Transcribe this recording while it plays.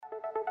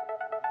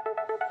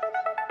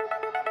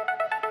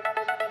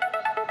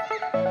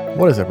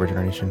What is up, Ridge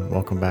Runner Nation?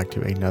 Welcome back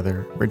to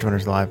another Ridge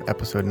Runners Live,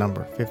 episode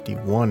number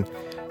 51.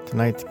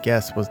 Tonight's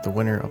guest was the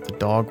winner of the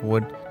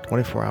Dogwood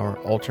 24-hour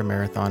ultra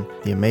marathon,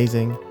 the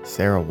amazing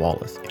Sarah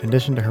Wallace. In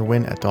addition to her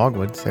win at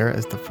Dogwood, Sarah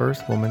is the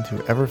first woman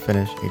to ever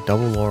finish a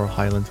double Laurel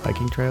Highlands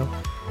hiking trail.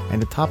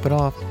 And to top it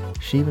off,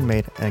 she even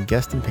made a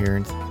guest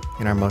appearance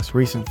in our most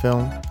recent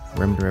film,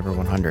 Rim to River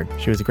 100.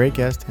 She was a great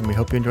guest, and we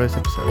hope you enjoy this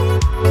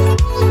episode.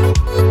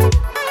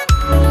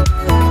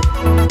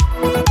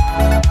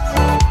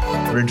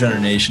 Ridge Runner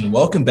Nation,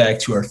 welcome back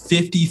to our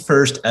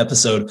 51st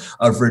episode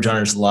of Ridge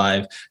Runners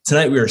Live.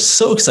 Tonight, we are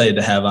so excited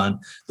to have on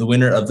the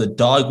winner of the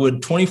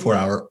Dogwood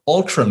 24-hour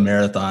ultra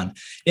marathon.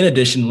 In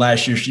addition,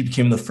 last year, she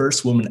became the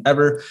first woman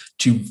ever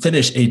to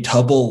finish a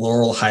double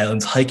Laurel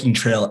Highlands hiking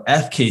trail,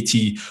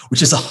 FKT,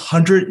 which is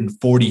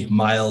 140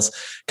 miles,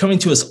 coming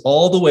to us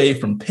all the way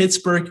from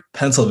Pittsburgh,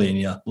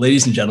 Pennsylvania.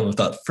 Ladies and gentlemen,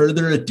 without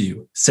further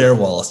ado, Sarah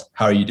Wallace,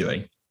 how are you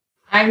doing?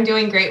 I'm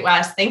doing great,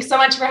 Wes. Thanks so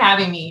much for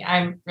having me.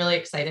 I'm really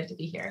excited to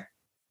be here.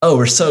 Oh,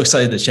 we're so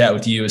excited to chat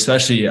with you,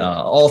 especially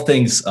all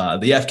things the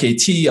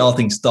FKT, all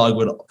things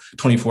Dogwood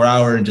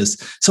 24-hour, and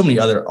just so many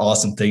other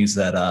awesome things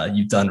that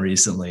you've done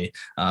recently.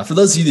 For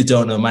those of you that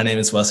don't know, my name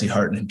is Wesley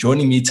Hart, and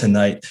joining me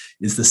tonight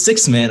is the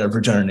sixth man of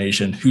Ridge Runner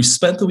Nation who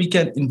spent the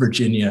weekend in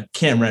Virginia.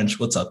 Cam Wrench,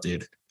 what's up,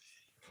 dude?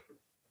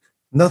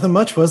 Nothing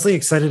much, Wesley.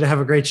 Excited to have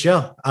a great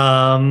show.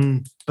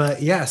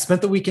 But yeah,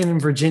 spent the weekend in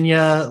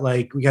Virginia.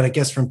 Like, we got a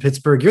guest from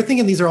Pittsburgh. You're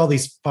thinking these are all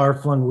these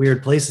far-flung,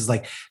 weird places.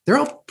 Like, they're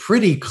all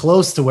pretty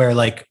close to where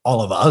like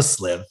all of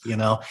us live, you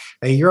know?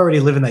 Like, you're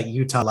already living that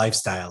Utah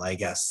lifestyle, I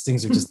guess.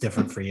 Things are just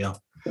different for you.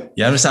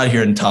 Yeah, I'm just out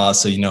here in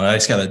Taos, so I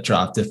just got to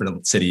drop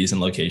different cities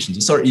and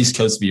locations, so our East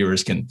Coast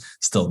viewers can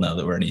still know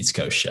that we're an East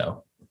Coast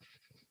show.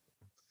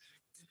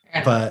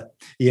 But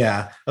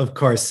yeah, of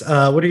course.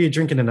 What are you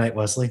drinking tonight,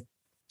 Wesley?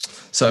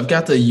 So I've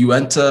got the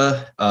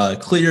Uinta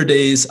Clear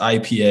Days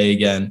IPA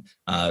again.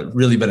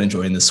 Really been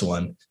enjoying this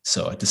one.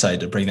 So I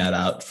decided to bring that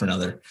out for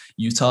another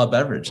Utah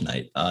beverage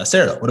night.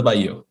 Sarah, what about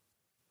you?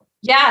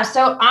 Yeah,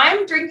 so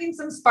I'm drinking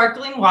some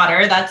sparkling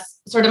water.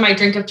 That's sort of my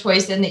drink of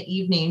choice in the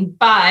evening.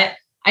 But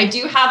I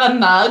do have a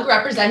mug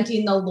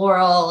representing the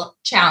Laurel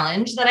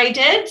Challenge that I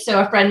did.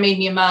 So a friend made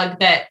me a mug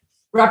that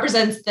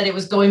represents that it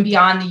was going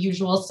beyond the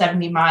usual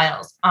 70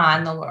 miles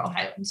on the Laurel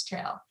Highlands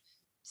Trail.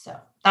 So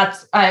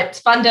that's it's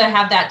fun to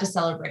have that to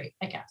celebrate,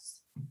 I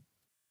guess.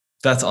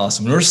 That's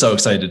awesome. We're so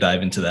excited to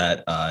dive into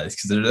that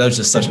because that was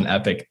just such an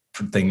epic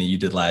thing that you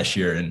did last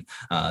year.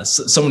 And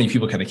so many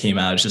people kind of came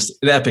out. It's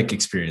just an epic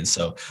experience.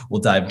 So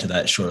we'll dive into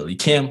that shortly.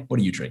 Cam, what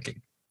are you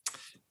drinking?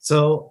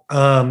 So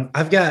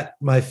I've got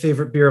my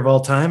favorite beer of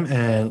all time,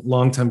 and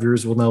longtime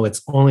viewers will know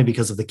it's only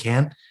because of the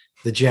can,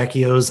 the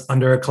Jackie O's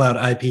Under a Cloud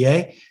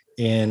IPA,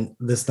 in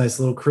this nice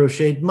little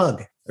crocheted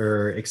mug,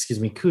 or excuse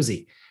me,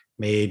 koozie,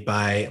 made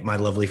by my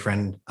lovely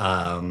friend,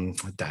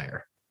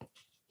 Dyer.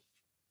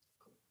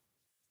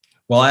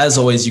 Well, as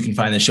always, you can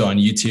find the show on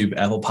YouTube,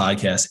 Apple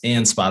Podcasts,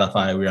 and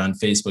Spotify. We're on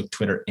Facebook,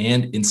 Twitter,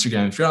 and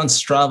Instagram. If you're on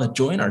Strava,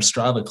 join our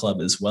Strava club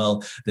as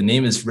well. The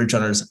name is Ridge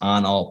Runners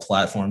on all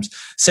platforms.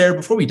 Sarah,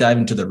 before we dive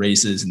into the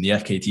races and the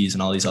FKTs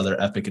and all these other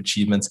epic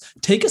achievements,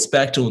 take us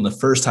back to when the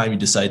first time you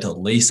decided to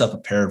lace up a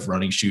pair of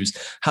running shoes.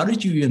 How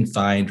did you even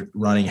find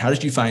running? How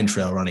did you find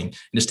trail running? And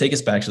just take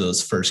us back to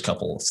those first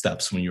couple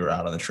steps when you were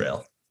out on the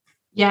trail.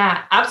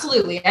 Yeah,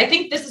 absolutely. I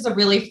think this is a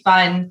really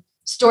fun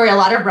story. A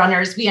lot of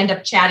runners, we end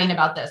up chatting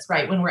about this,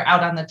 right, when we're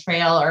out on the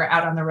trail or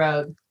out on the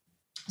road.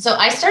 So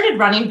I started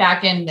running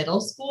back in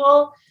middle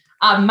school.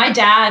 My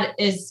dad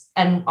is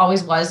and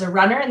always was a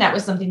runner, and that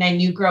was something I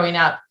knew growing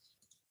up.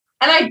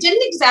 And I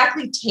didn't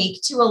exactly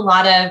take to a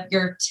lot of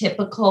your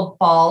typical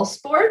ball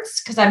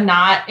sports because I'm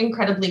not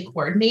incredibly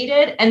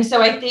coordinated. And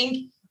so I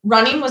think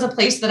running was a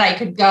place that I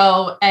could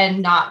go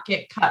and not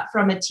get cut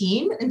from a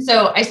team. And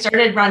so I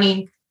started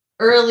running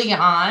early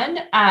on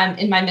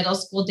in my middle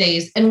school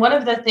days. And one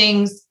of the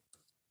things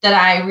that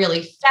I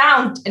really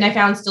found, and I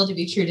found still to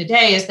be true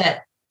today, is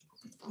that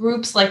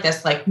groups like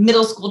this, like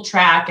middle school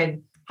track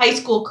and high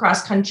school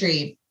cross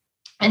country,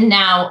 and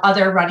now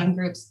other running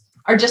groups,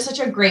 are just such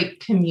a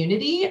great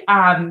community.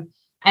 And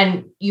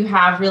you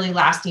have really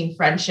lasting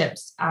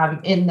friendships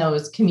in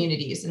those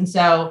communities. And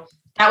so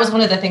that was one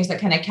of the things that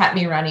kind of kept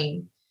me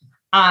running.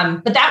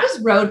 But that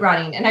was road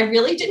running. And I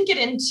really didn't get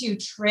into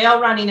trail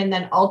running and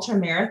then ultra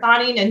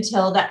marathoning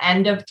until the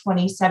end of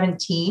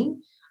 2017.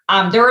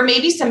 There were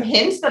maybe some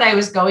hints that I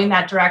was going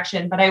that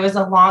direction, but I was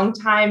a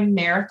longtime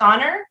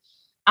marathoner.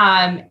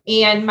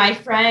 And my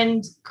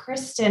friend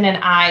Kristen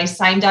and I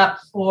signed up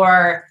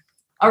for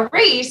a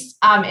race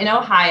in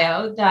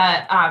Ohio,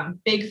 the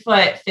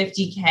Bigfoot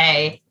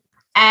 50K.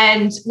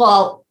 And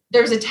well,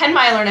 there was a 10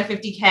 miler and a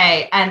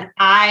 50K, and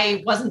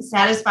I wasn't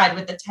satisfied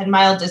with the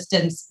 10-mile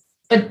distance,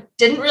 but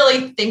didn't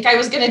really think I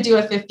was going to do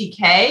a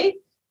 50K.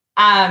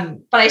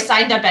 But I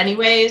signed up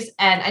anyways.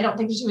 And I don't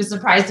think she was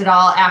surprised at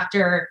all.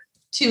 After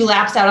 2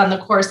 laps out on the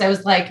course, I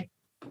was like,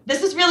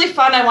 this is really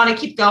fun. I want to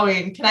keep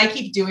going. Can I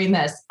keep doing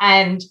this?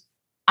 And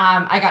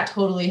I got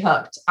totally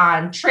hooked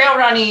on trail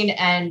running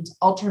and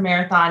ultra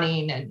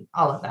marathoning and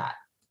all of that.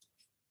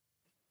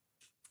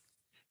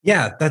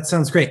 Yeah, that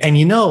sounds great. And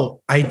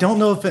I don't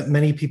know if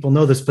many people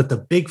know this, but the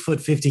Bigfoot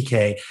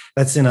 50K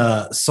that's in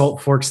a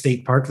Salt Fork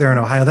State Park there in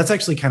Ohio, that's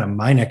actually kind of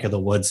my neck of the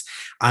woods.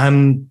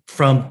 I'm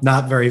from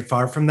not very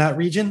far from that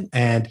region.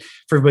 And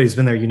for everybody who's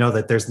been there,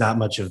 that there's not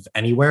much of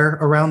anywhere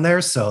around there.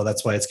 So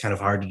that's why it's kind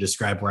of hard to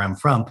describe where I'm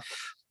from.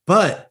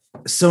 But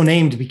so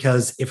named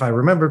because if I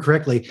remember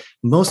correctly,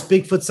 most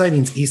Bigfoot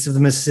sightings east of the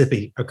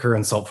Mississippi occur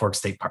in Salt Fork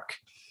State Park.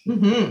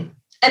 Mm-hmm.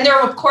 And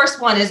there, of course,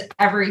 one is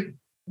every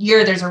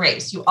year there's a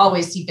race. You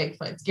always see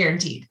Bigfoot. It's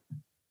guaranteed.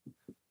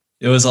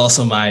 It was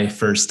also my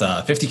first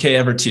 50K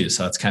ever too.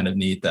 So it's kind of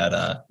neat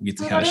that we get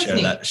to kind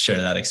of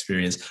share that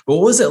experience. But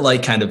what was it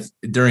like kind of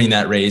during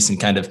that race and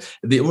kind of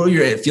what were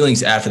your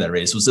feelings after that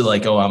race? Was it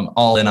like, oh, I'm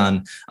all in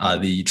on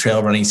the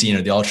trail running scene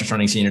or the ultra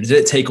running scene, or did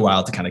it take a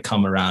while to kind of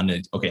come around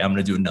and, okay, I'm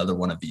going to do another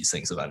one of these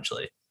things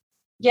eventually?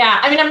 Yeah.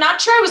 I mean, I'm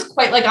not sure I was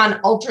quite like on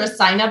ultra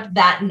sign up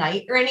that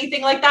night or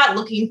anything like that,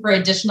 looking for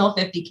additional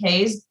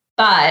 50Ks,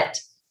 but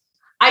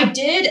I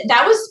did.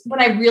 That was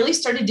when I really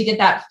started to get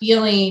that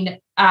feeling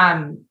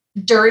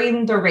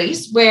during the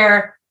race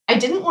where I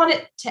didn't want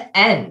it to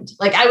end.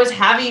 Like I was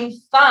having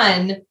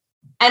fun.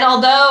 And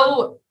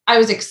although I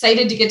was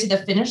excited to get to the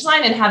finish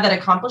line and have that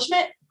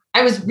accomplishment,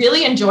 I was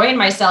really enjoying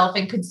myself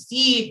and could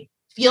see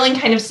feeling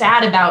kind of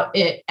sad about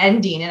it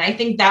ending. And I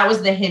think that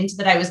was the hint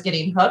that I was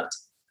getting hooked.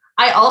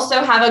 I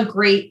also have a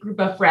great group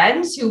of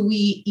friends who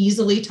we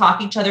easily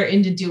talk each other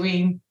into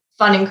doing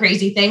fun and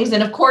crazy things.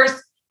 And of course,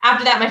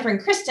 after that, my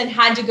friend Kristen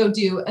had to go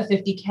do a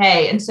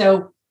 50K. And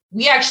so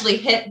we actually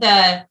hit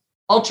the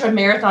ultra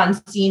marathon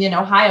scene in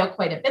Ohio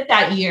quite a bit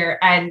that year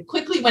and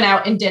quickly went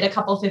out and did a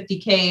couple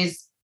 50Ks,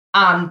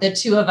 the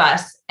two of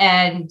us.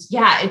 And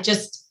yeah,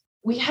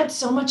 we had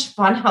so much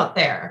fun out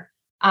there.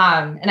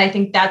 And I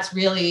think that's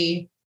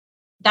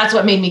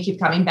what made me keep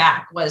coming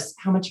back was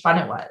how much fun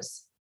it was.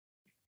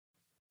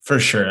 For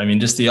sure. I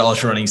mean, just the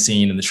ultra running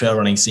scene and the trail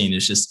running scene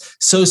is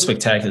just so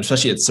spectacular,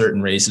 especially at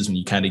certain races when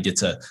you kind of get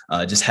to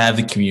just have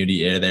the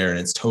community there and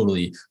it's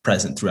totally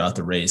present throughout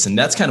the race. And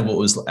that's kind of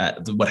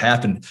what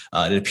happened.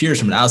 It appears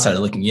from an outsider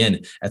looking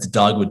in at the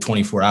Dogwood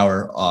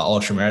 24-hour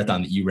ultra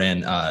marathon that you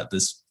ran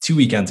this 2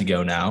 weekends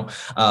ago now.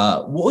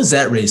 What was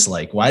that race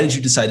like? Why did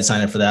you decide to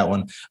sign up for that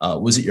one?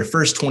 Was it your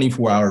first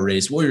 24-hour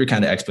race? What were your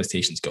kind of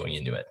expectations going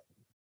into it?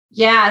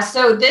 Yeah.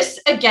 So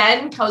this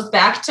again goes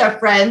back to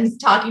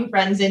talking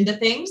friends into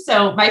things.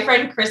 So my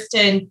friend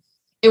Kristen,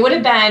 it would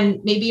have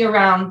been maybe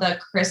around the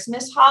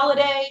Christmas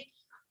holiday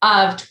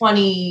of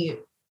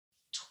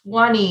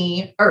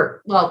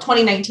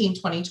 2019,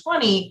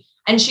 2020.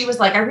 And she was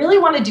like, I really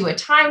want to do a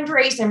timed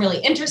race. I'm really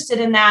interested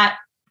in that.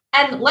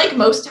 And like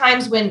most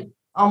times when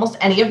almost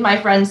any of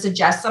my friends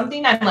suggest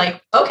something, I'm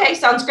like, okay,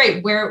 sounds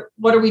great.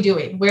 What are we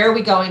doing? Where are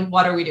we going?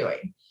 What are we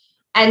doing?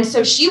 And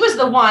so she was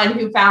the one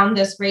who found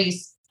this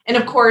race. And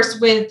of course,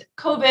 with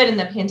COVID and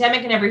the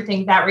pandemic and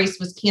everything, that race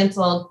was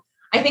canceled.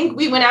 I think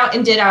we went out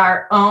and did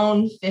our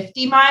own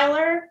 50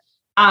 miler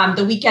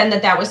the weekend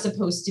that was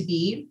supposed to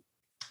be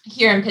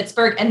here in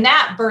Pittsburgh. And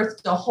that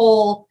birthed a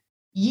whole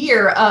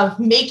year of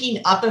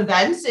making up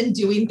events and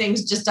doing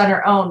things just on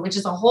our own, which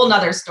is a whole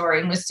nother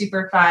story and was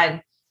super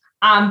fun.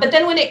 But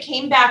then when it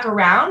came back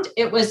around,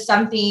 it was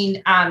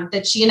something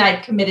that she and I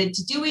had committed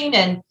to doing.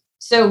 And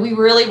so we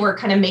really were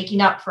kind of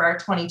making up for our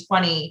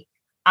 2020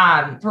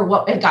 for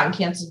what had gotten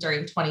canceled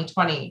during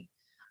 2020.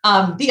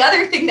 The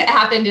other thing that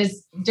happened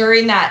is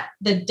during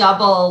the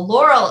double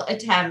Laurel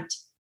attempt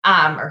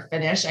or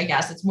finish, I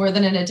guess it's more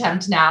than an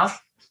attempt now.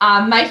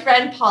 My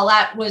friend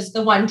Paulette was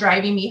the one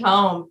driving me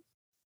home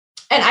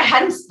and I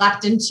hadn't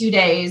slept in 2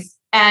 days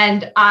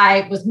and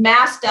I was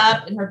masked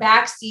up in her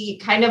back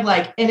seat, kind of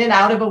like in and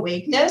out of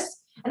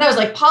awakeness. And I was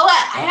like,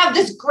 Paulette, I have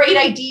this great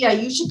idea.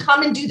 You should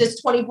come and do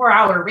this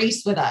 24-hour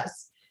race with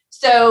us.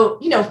 So,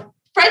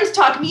 friends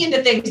talk me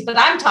into things, but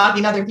I'm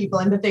talking other people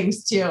into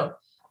things too.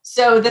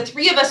 So the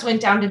three of us went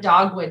down to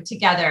Dogwood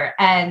together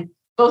and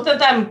both of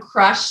them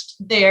crushed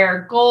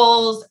their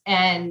goals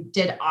and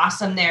did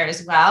awesome there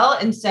as well.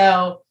 And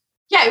so,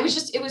 yeah, it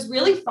was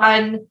really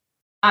fun.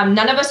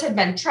 None of us had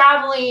been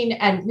traveling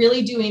and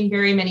really doing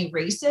very many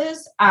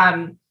races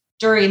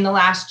during the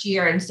last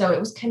year. And so it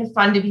was kind of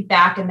fun to be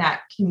back in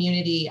that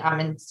community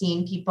and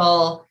seeing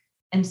people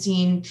and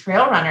seeing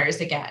trail runners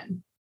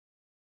again.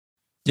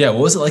 Yeah,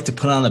 what was it like to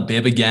put on a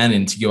bib again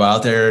and to go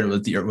out there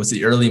was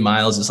the early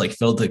miles just like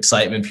filled with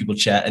excitement, people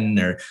chatting,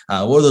 or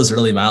what were those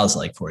early miles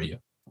like for you?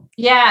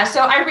 Yeah,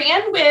 so I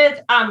ran with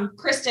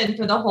Kristen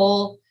for the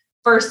whole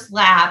first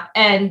lap,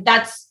 and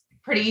that's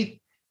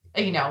pretty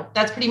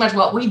much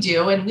what we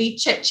do. And we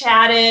chit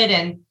chatted,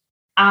 and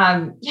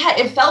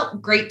it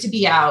felt great to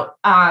be out.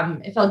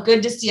 It felt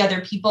good to see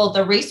other people.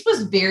 The race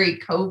was very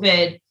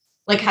COVID,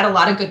 had a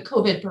lot of good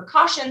COVID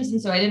precautions,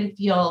 and so I didn't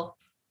feel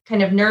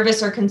kind of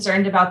nervous or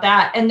concerned about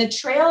that. And the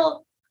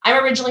trail,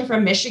 I'm originally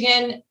from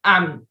Michigan.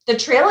 The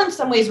trail in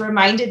some ways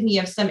reminded me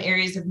of some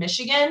areas of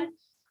Michigan,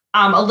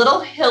 a little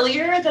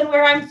hillier than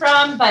where I'm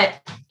from,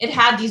 but it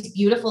had these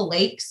beautiful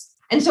lakes.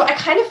 And so I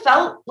kind of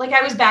felt like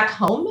I was back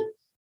home.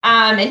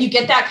 And you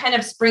get that kind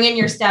of spring in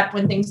your step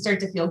when things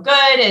start to feel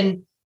good.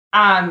 And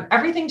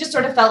Everything just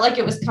sort of felt like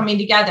it was coming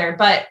together.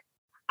 But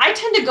I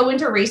tend to go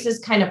into races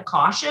kind of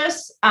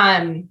cautious.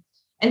 And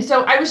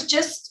so I was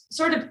just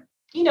sort of,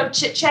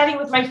 chit-chatting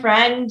with my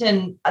friend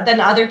and then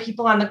other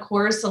people on the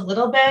course a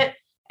little bit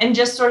and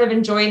just sort of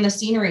enjoying the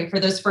scenery for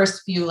those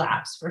first few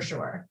laps for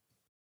sure.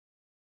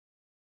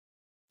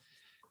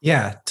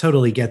 Yeah,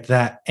 totally get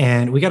that.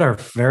 And we got our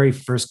very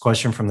first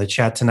question from the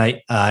chat tonight.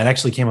 It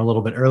actually came a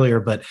little bit earlier,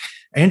 but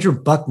Andrew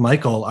Buck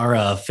Michael,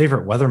 our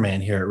favorite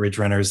weatherman here at Ridge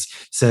Runners,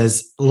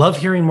 says, love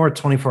hearing more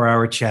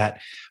 24-hour chat.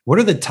 What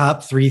are the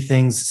top 3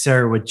 things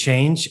Sarah would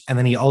change? And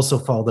then he also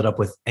followed it up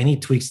with any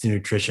tweaks to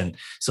nutrition.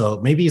 So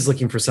maybe he's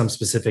looking for some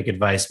specific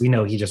advice. We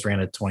know he just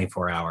ran a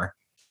 24-hour.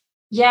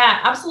 Yeah,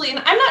 absolutely.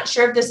 And I'm not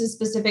sure if this is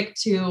specific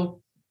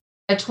to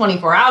a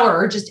 24-hour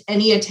or just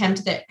any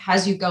attempt that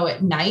has you go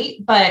at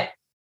night. But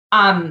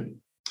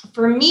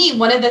for me,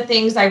 one of the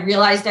things I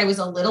realized I was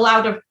a little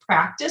out of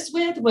practice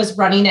with was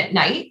running at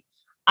night.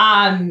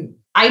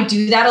 I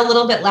do that a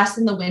little bit less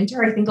in the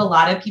winter. I think a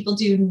lot of people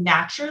do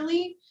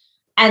naturally.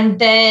 And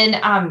then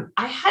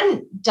I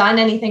hadn't done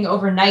anything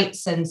overnight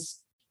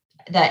since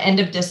the end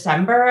of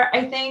December,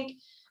 I think.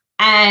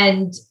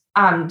 And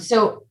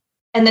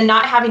and then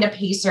not having a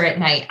pacer at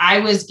night, I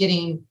was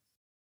getting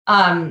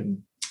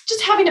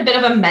just having a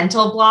bit of a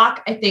mental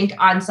block, I think,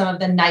 on some of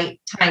the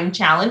nighttime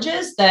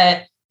challenges.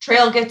 The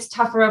trail gets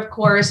tougher, of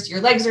course.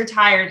 Your legs are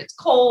tired. It's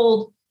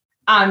cold.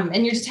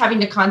 And you're just having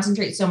to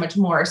concentrate so much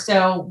more.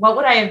 So what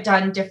would I have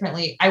done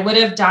differently? I would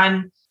have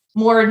done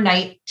more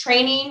night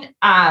training,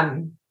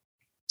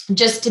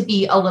 just to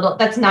be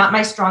that's not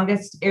my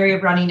strongest area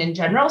of running in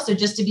general. So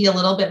just to be a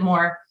little bit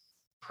more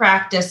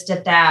practiced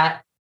at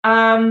that.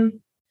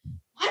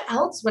 What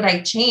else would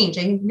I change?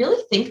 I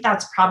really think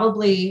that's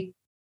probably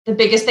the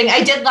biggest thing.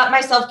 I did let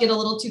myself get a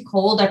little too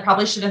cold. I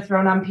probably should have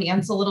thrown on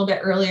pants a little bit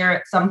earlier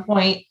at some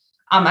point.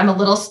 I'm a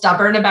little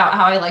stubborn about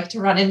how I like to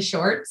run in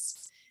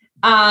shorts.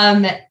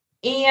 And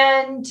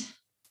yeah,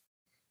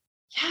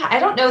 I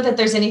don't know that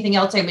there's anything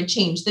else I would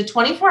change. The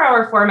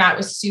 24-hour format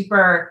was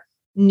super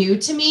new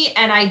to me,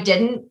 and I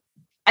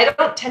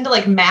don't tend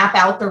to map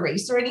out the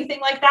race or anything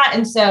like that.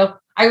 And so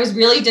I was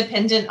really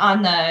dependent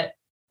on the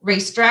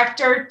race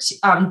director,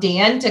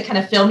 Dan, to kind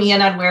of fill me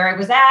in on where I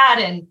was at.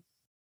 And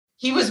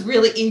he was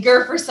really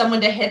eager for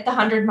someone to hit the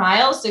 100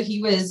 miles. So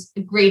he was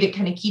great at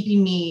kind of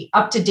keeping me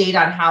up to date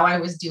on how I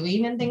was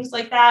doing and things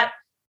like that.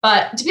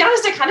 But to be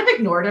honest, I kind of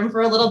ignored him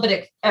for a little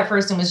bit at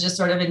first and was just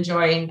sort of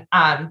enjoying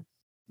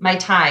my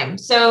time.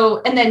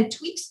 So, and then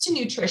tweaks to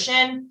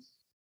nutrition.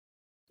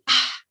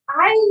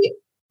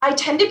 I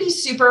tend to be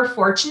super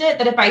fortunate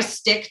that if I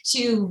stick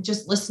to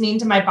just listening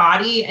to my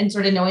body and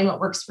sort of knowing what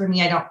works for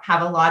me, I don't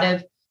have a lot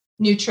of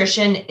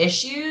nutrition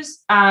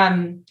issues.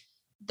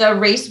 The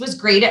race was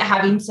great at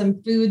having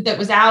some food that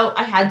was out.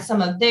 I had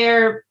some of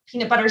their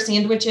peanut butter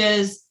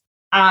sandwiches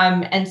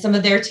and some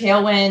of their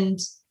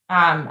Tailwind.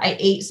 I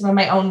ate some of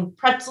my own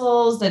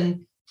pretzels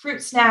and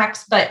fruit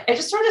snacks, but I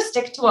just sort of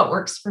stick to what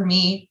works for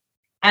me.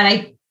 And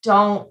I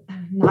don't,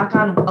 knock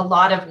on a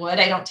lot of wood,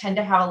 I don't tend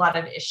to have a lot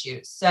of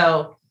issues.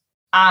 So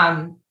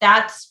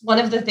that's one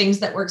of the things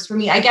that works for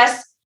me. I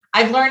guess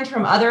I've learned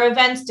from other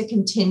events to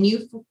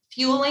continue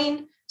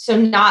fueling. So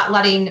not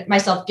letting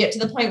myself get to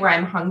the point where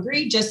I'm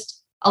hungry,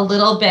 just a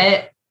little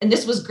bit. And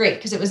this was great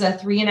because it was a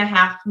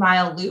 3.5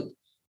 mile loop.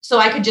 So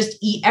I could just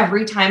eat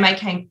every time I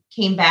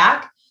came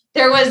back.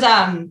 There was,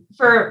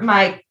 for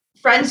my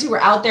friends who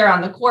were out there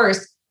on the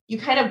course, you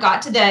kind of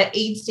got to the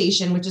aid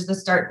station, which is the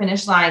start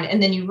finish line.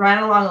 And then you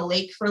ran along a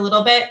lake for a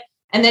little bit.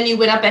 And then you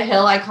went up a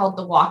hill I called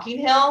the walking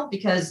hill,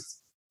 because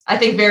I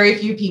think very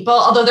few people,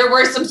 although there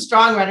were some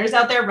strong runners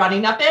out there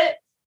running up it.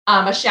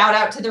 A shout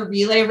out to the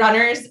relay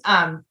runners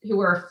who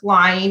were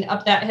flying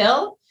up that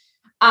hill.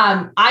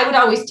 I would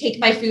always take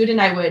my food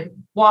and I would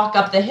walk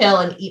up the hill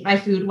and eat my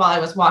food while I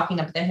was walking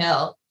up the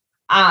hill.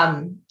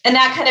 And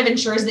that kind of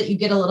ensures that you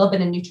get a little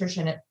bit of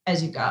nutrition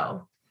as you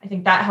go. I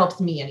think that helps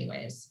me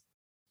anyways.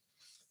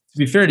 To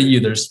be fair to you,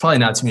 there's probably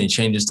not too many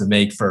changes to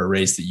make for a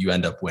race that you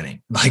end up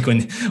winning. Like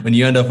when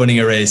you end up winning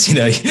a race,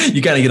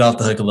 you kind of get off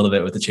the hook a little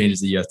bit with the changes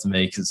that you have to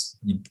make, because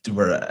you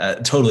were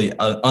a totally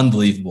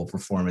unbelievable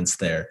performance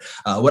there.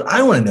 What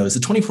I want to know is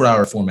the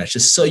 24-hour format is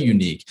just so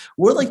unique.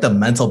 What are like the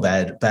mental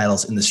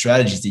battles and the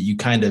strategies that you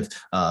kind of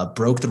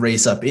broke the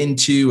race up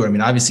into? I mean,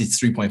 obviously it's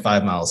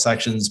 3.5 mile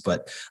sections,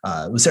 but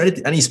was there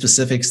any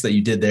specifics that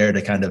you did there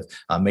to kind of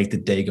make the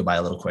day go by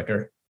a little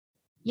quicker?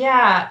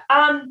 Yeah.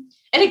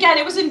 And again,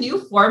 it was a new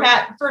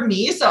format for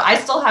me, so I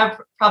still have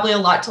probably a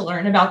lot to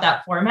learn about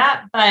that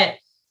format. But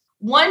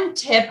one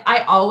tip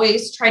I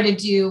always try to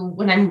do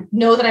when I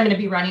know that I'm going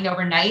to be running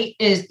overnight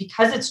is,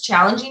 because it's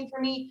challenging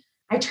for me,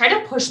 I try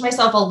to push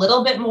myself a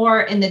little bit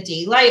more in the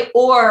daylight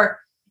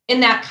or in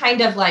that kind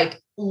of like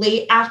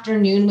late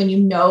afternoon when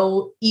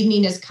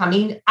evening is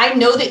coming. I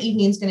know that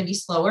evening is going to be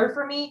slower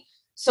for me.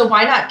 So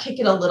why not kick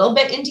it a little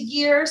bit into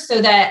gear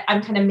so that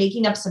I'm kind of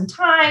making up some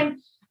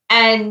time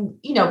and,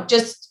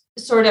 just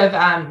sort of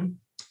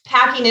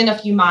packing in a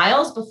few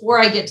miles before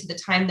I get to the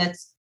time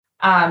that's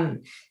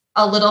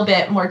a little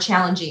bit more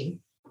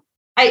challenging.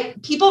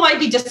 people might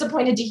be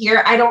disappointed to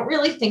hear, I don't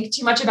really think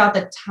too much about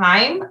the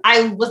time.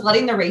 I was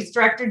letting the race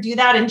director do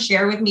that and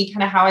share with me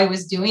kind of how I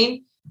was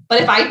doing.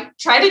 But if I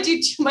try to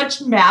do too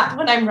much math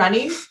when I'm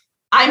running,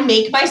 I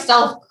make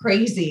myself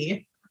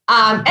crazy.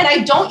 And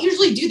I don't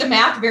usually do the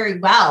math very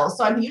well.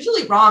 So I'm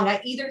usually wrong.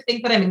 I either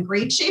think that I'm in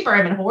great shape or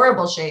I'm in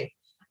horrible shape.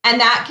 And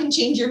that can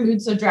change your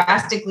mood so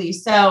drastically.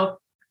 So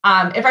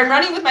if I'm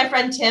running with my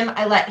friend Tim,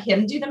 I let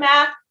him do the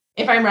math.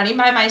 If I'm running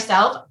by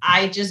myself,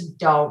 I just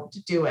don't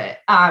do it.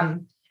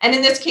 And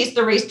in this case,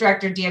 the race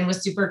director, Dan,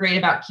 was super great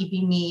about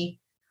keeping me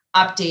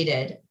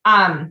updated.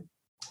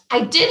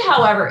 I did,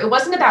 however, it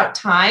wasn't about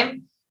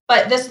time,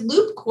 but this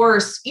loop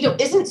course,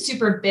 isn't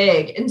super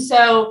big. And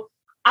so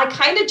I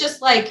kind of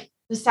just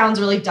this sounds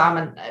really dumb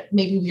and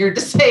maybe weird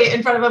to say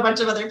in front of a bunch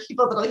of other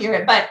people that'll hear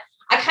it, but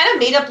I kind of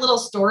made up little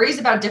stories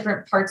about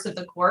different parts of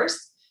the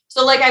course.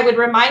 So I would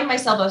remind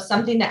myself of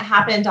something that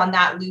happened on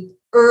that loop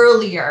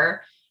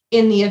earlier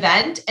in the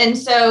event. And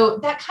so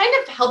that kind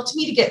of helped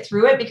me to get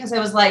through it because I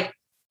was like,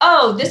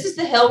 oh, this is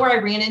the hill where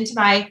I ran into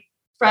my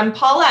friend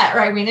Paulette,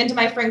 or I ran into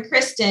my friend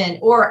Kristen,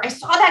 or I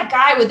saw that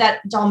guy with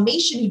that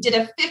Dalmatian who did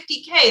a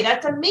 50K.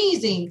 That's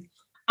amazing.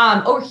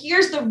 Or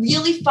here's the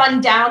really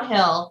fun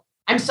downhill.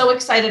 I'm so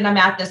excited I'm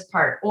at this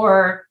part.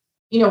 Or,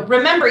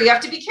 remember, you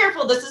have to be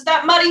careful. This is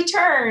that muddy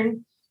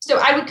turn. So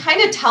I would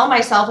kind of tell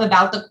myself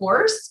about the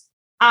course.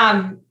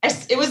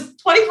 It was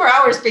 24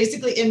 hours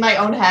basically in my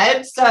own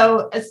head.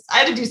 So I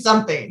had to do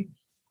something.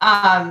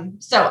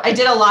 So I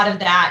did a lot of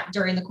that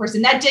during the course,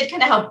 and that did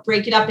kind of help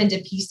break it up into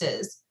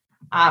pieces,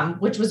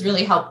 which was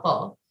really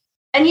helpful.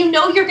 And you're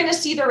going to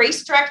see the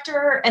race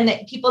director and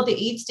the people at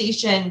the aid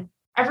station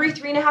every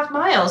 3.5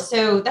 miles.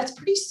 So that's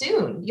pretty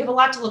soon. You have a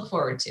lot to look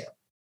forward to,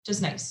 which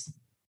is nice.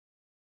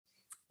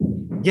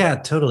 Yeah,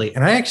 totally.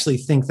 And I actually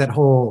think that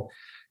whole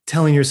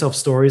telling yourself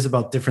stories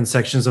about different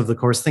sections of the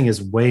course thing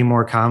is way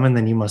more common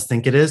than you must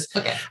think it is.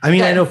 Okay. I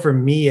mean, I know for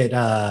me at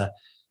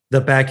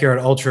the Backyard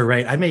Ultra,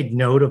 right, I made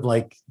note of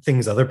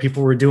things other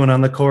people were doing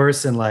on the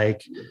course and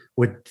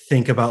would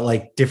think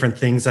about different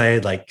things I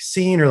had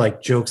seen or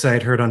jokes I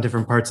had heard on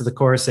different parts of the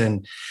course.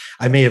 And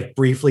I may have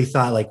briefly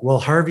thought well,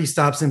 Harvey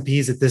stops and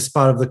pees at this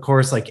spot of the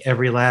course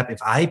every lap. If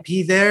I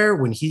pee there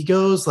when he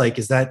goes,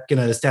 is that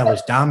going to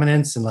establish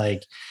dominance and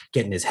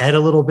get in his head a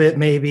little bit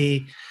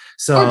maybe?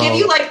 So, or give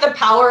you the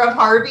power of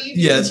Harvey.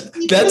 Yes,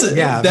 that's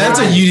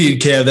what you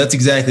did, Kev. That's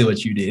exactly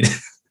what you did.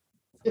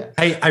 Yeah.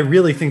 I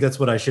really think that's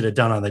what I should have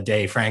done on the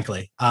day,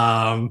 frankly.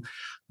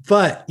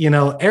 But,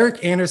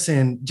 Eric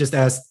Anderson just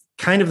asked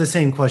kind of the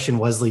same question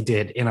Wesley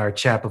did in our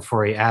chat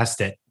before he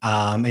asked it.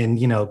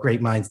 And,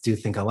 great minds do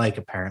think alike,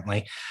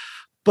 apparently.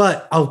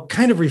 But I'll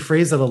kind of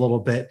rephrase it a little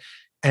bit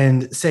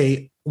and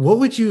say,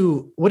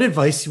 what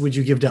advice would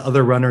you give to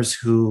other runners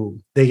who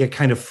they get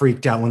kind of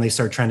freaked out when they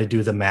start trying to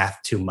do the math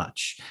too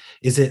much?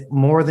 Is it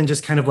more than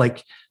just kind of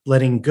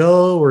letting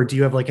go, or do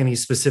you have any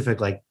specific,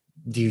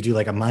 do you do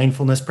a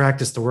mindfulness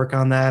practice to work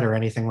on that or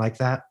anything like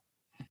that?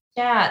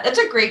 Yeah, that's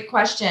a great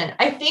question.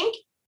 I think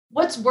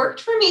what's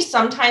worked for me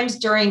sometimes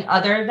during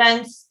other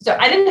events, so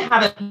I didn't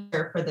have a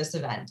pacer for this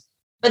event,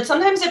 but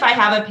sometimes if I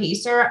have a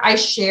pacer, I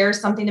share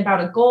something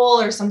about a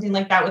goal or something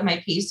like that with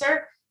my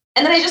pacer,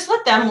 and then I just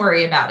let them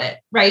worry about it,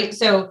 right?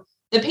 So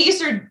the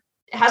pacer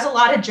has a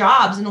lot of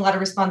jobs and a lot of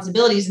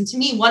responsibilities. And to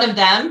me, one of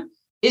them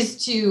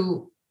is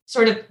to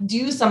sort of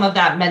do some of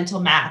that mental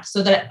math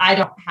so that I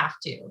don't have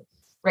to.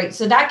 Right.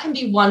 So that can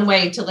be one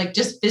way to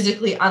just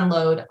physically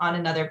unload on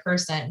another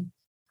person.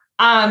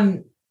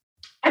 I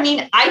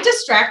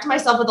distract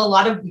myself with a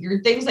lot of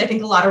weird things I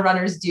think a lot of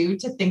runners do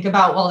to think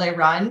about while they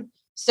run.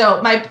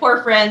 So my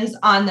poor friends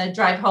on the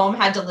drive home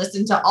had to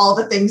listen to all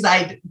the things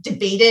I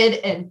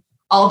debated and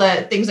all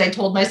the things I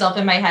told myself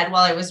in my head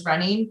while I was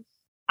running.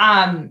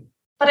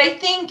 But I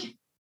think,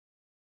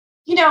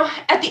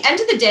 at the end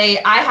of the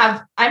day,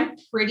 I'm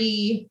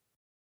pretty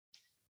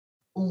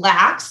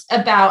lax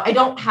about, I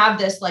don't have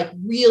this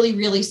really,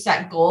 really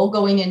set goal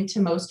going into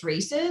most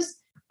races.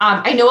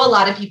 I know a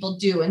lot of people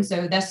do. And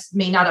so this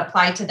may not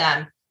apply to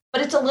them,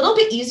 but it's a little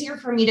bit easier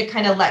for me to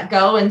kind of let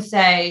go and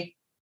say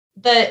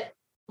that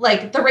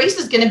the race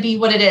is going to be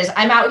what it is.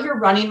 I'm out here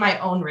running my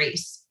own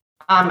race.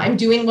 I'm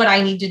doing what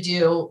I need to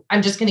do.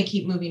 I'm just going to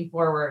keep moving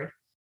forward.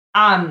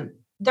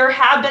 There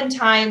have been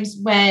times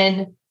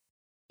when,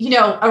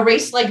 a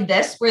race like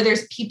this, where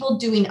there's people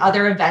doing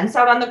other events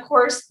out on the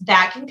course,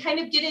 that can kind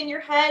of get in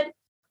your head.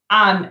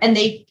 And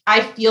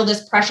I feel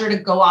this pressure to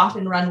go off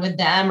and run with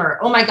them, or,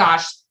 oh my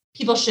gosh,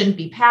 people shouldn't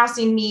be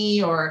passing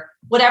me, or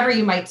whatever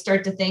you might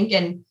start to think.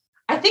 And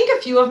I think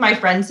a few of my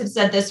friends have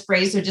said this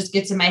phrase, which just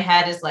gets in my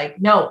head, is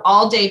no,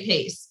 all day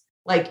pace.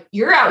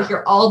 You're out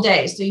here all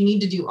day, so you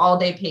need to do all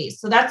day pace.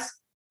 So that's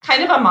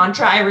kind of a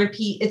mantra I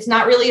repeat. It's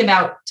not really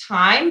about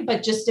time,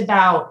 but just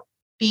about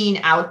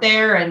being out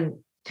there and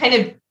kind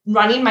of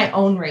running my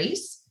own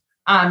race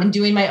and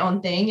doing my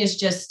own thing is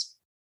just,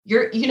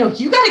 you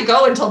got to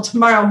go until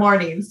tomorrow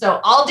morning. So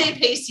all day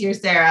pace here,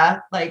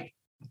 Sarah,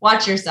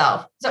 watch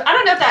yourself. So I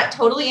don't know if that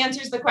totally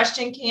answers the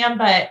question, Cam,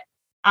 but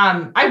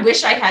I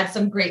wish I had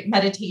some great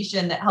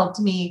meditation that helped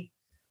me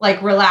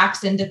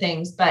relax into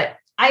things, but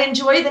I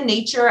enjoy the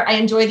nature. I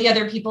enjoy the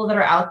other people that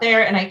are out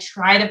there, and I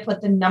try to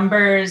put the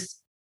numbers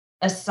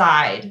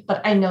aside,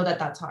 but I know that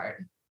that's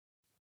hard.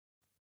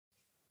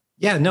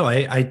 Yeah, no,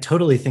 I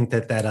totally think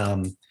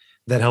that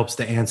helps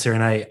to answer.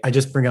 And I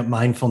just bring up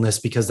mindfulness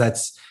because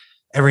that's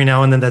every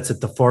now and then that's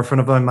at the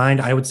forefront of my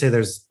mind. I would say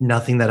there's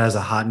nothing that has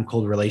a hot and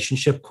cold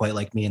relationship quite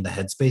like me in the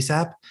Headspace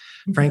app,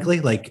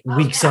 frankly, like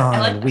weeks on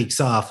and weeks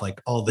off,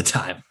 like all the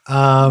time.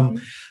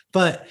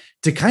 But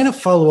to kind of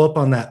follow up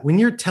on that, when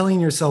you're telling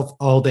yourself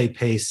all day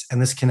pace,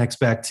 and this connects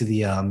back to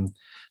the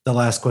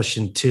last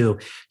question too,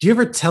 do you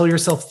ever tell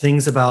yourself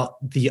things about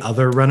the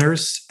other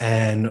runners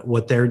and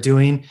what they're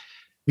doing?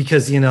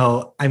 Because,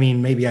 I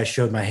mean, maybe I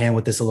showed my hand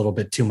with this a little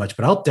bit too much,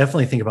 but I'll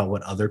definitely think about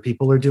what other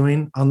people are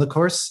doing on the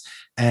course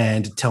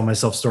and tell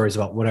myself stories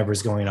about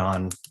whatever's going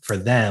on for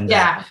them.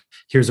 Yeah.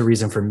 Here's a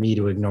reason for me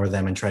to ignore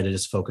them and try to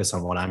just focus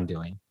on what I'm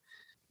doing.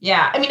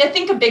 Yeah. I mean, I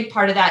think a big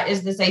part of that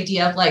is this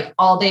idea of like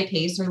all day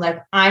pace, or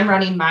like I'm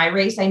running my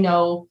race. I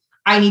know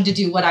I need to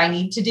do what I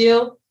need to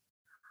do.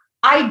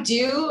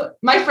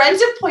 My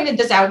friends have pointed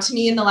this out to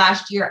me in the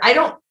last year. I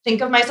don't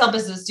think of myself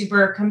as a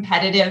super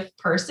competitive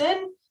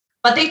person,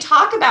 but they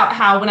talk about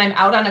how when I'm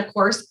out on a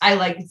course, I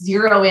like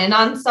zero in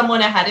on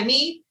someone ahead of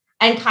me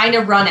and kind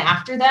of run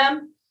after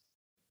them.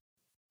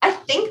 I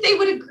think they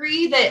would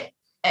agree that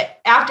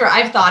after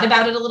I've thought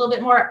about it a little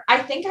bit more, I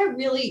think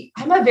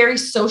I'm a very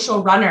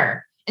social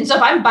runner. And so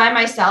if I'm by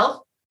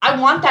myself, I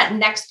want that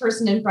next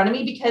person in front of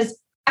me because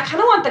I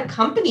kind of want the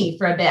company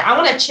for a bit. I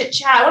want to chit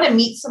chat. I want to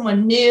meet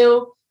someone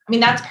new. I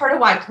mean, that's part of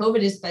why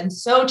COVID has been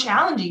so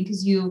challenging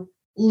because you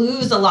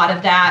lose a lot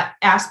of that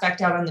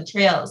aspect out on the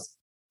trails.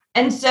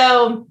 And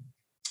so,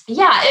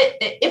 yeah,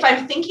 if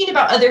I'm thinking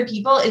about other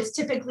people, it's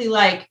typically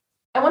like,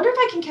 I wonder if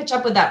I can catch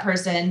up with that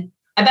person.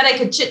 I bet I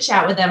could chit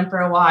chat with them for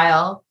a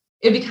while.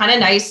 It'd be kind of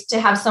nice to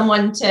have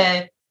someone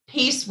to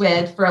pace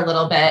with for a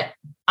little bit.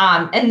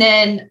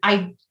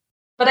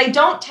 But I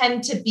don't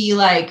tend to be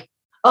like,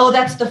 oh,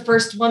 that's the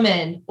first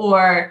woman,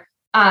 or,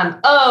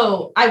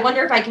 oh, I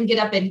wonder if I can get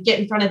up and get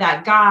in front of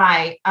that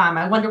guy.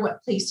 I wonder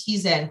what place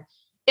he's in.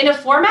 In a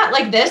format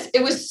like this,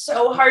 it was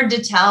so hard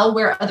to tell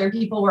where other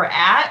people were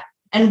at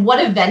and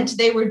what event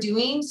they were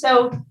doing.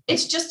 So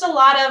it's just a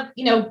lot of,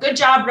 good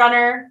job,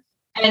 runner.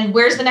 And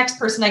where's the next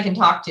person I can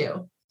talk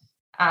to?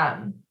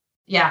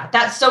 Yeah,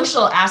 that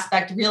social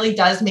aspect really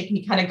does make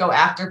me kind of go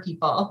after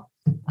people,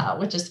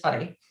 which is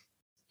funny.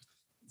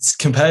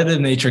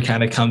 Competitive nature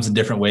kind of comes in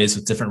different ways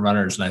with different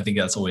runners. And I think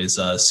that's always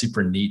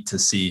super neat to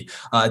see.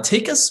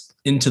 Take us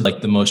into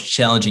like the most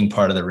challenging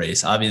part of the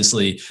race.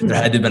 Obviously, there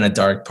had to have been a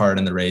dark part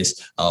in the race.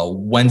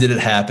 When did it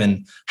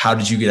happen? How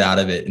did you get out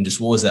of it? And just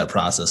what was that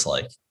process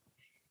like?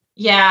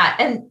 Yeah.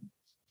 And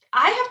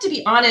I have to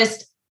be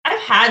honest, I've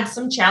had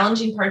some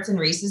challenging parts in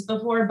races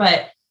before,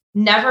 but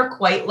never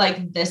quite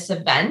like this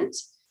event.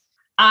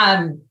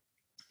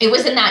 It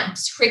was in that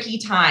tricky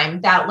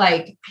time that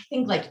I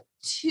think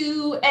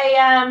 2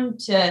 a.m.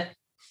 to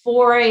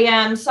 4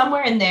 a.m.,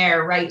 somewhere in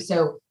there, right?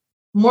 So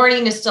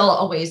morning is still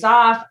a ways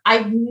off.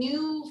 I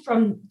knew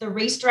from the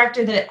race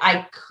director that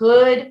I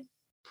could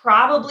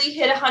probably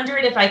hit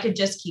 100 if I could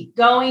just keep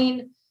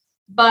going,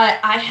 but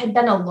I had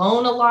been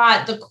alone a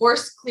lot. The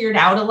course cleared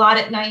out a lot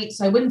at night,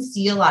 so I wouldn't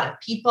see a lot of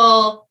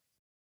people.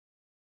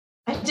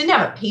 I didn't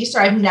have a pacer.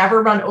 I've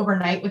never run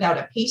overnight without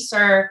a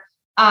pacer.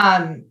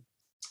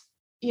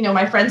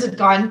 My friends had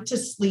gone to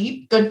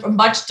sleep,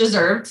 much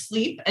deserved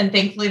sleep. And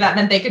thankfully that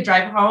meant they could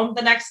drive home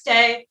the next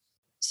day.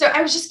 So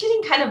I was just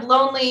getting kind of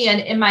lonely and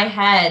in my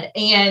head,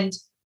 and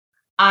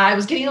I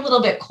was getting a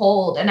little bit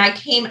cold. And I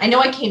came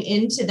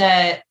into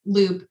the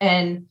loop,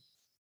 and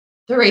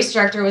the race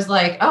director was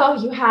like,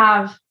 oh, you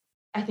have,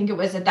 I think it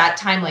was at that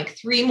time,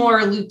 3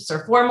 more loops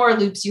or 4 more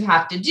loops you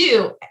have to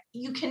do.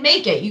 You can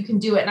make it, you can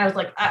do it. And I was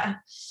like,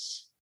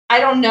 I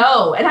don't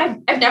know.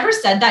 And I've never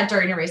said that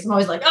during a race. I'm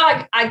always like,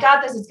 oh, I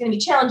got this. It's going to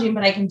be challenging,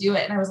 but I can do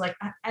it. And I was like,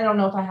 I don't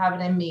know if I have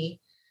it in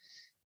me.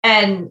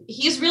 And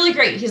he's really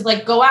great. He's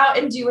like, go out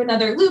and do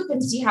another loop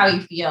and see how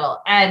you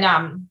feel. And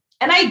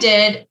I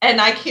did. And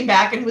I came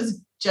back and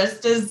was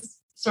just as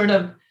sort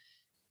of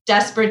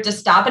desperate to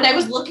stop. And I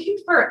was looking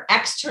for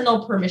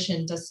external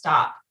permission to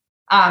stop.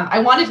 I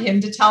wanted him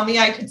to tell me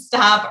I could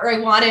stop, or I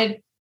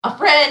wanted a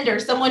friend or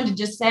someone to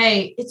just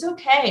say, it's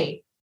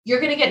okay. You're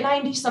going to get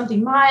 90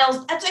 something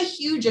miles. That's a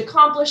huge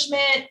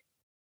accomplishment.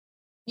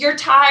 You're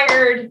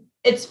tired.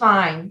 It's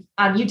fine.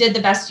 You did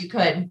the best you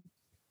could.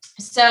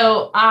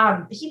 So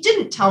he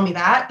didn't tell me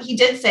that. He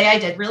did say I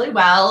did really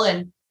well,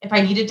 and if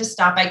I needed to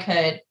stop, I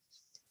could.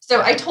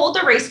 So I told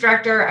the race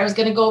director I was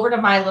going to go over to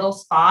my little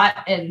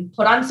spot and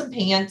put on some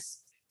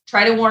pants,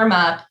 try to warm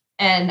up,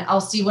 and I'll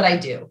see what I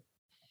do.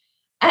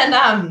 And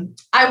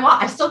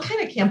I still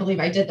kind of can't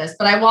believe I did this,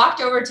 but I walked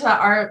over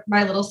to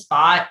my little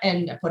spot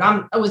and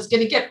I was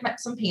going to get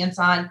some pants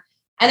on.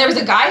 And there was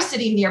a guy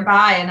sitting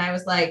nearby, and I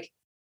was like,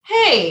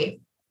 hey,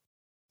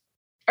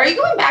 are you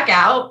going back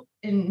out?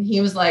 And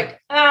he was like,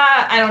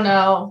 I don't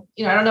know.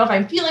 I don't know if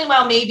I'm feeling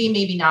well,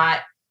 maybe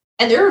not.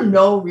 And there are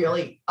no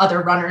really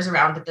other runners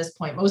around at this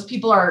point. Most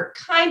people are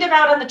kind of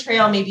out on the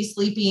trail, maybe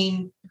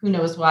sleeping, who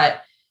knows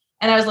what.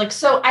 And I was like,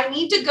 so I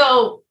need to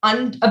go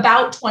on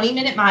about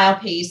 20-minute mile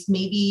pace,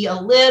 maybe a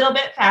little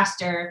bit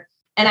faster.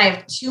 And I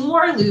have 2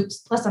 more loops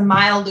plus a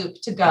mile loop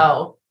to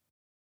go.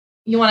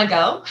 You want to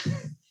go?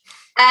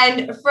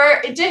 And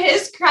to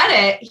his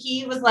credit,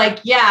 he was like,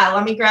 yeah,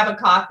 let me grab a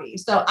coffee.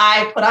 So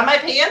I put on my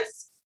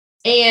pants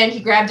and he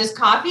grabbed his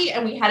coffee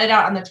and we headed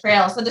out on the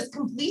trail. So this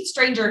complete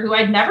stranger who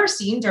I'd never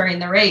seen during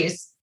the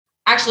race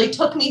actually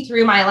took me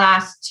through my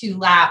last 2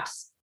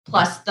 laps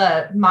plus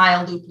the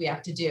mile loop we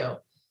have to do.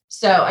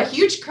 So a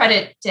huge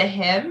credit to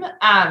him.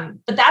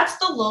 But that's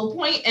the low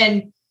point,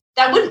 and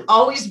that wouldn't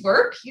always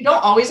work. You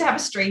don't always have a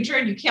stranger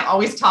and you can't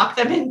always talk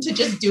them into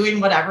just doing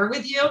whatever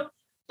with you.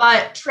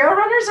 But trail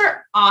runners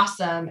are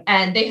awesome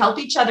and they help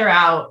each other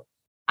out.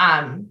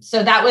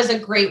 So that was a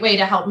great way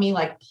to help me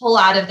like pull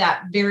out of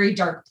that very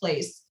dark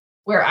place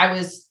where I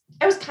was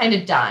kind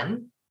of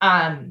done.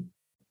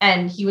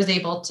 And he was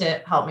able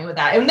to help me with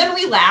that. And then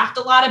we laughed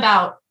a lot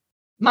about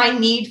my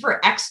need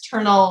for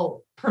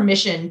external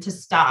permission to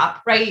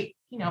stop, right?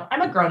 You know,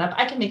 I'm a grown up,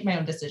 I can make my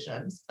own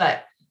decisions,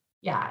 but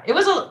yeah, it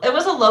was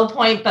a low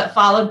point, but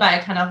followed by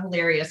a kind of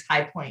hilarious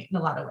high point in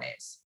a lot of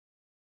ways.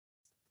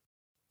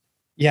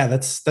 Yeah,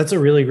 that's a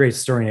really great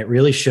story. And it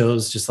really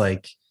shows just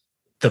like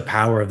the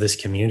power of this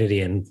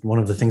community. And one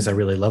of the things I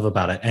really love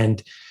about it.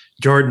 And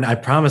Jordan, I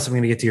promise I'm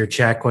going to get to your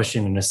chat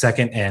question in a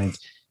second. And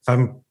if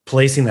I'm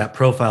placing that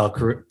profile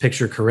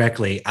picture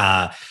correctly,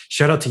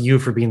 shout out to you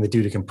for being the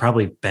dude who can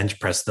probably bench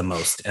press the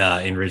most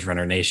in Ridge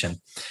Runner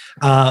Nation.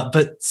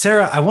 But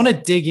Sarah, I want to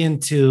dig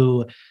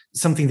into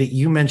something that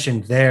you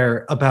mentioned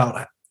there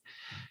about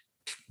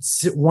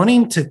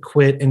wanting to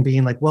quit and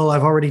being like, well,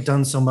 I've already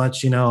done so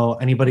much, you know,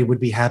 anybody would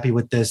be happy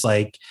with this.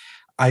 Like,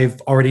 I've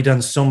already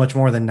done so much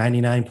more than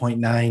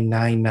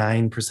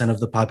 99.999% of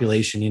the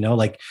population, you know,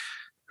 like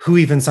who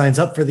even signs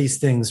up for these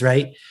things,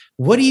 right?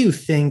 What do you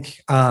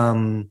think,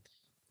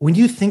 when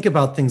you think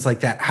about things like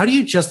that, how do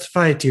you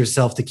justify it to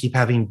yourself to keep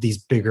having these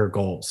bigger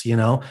goals, you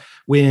know,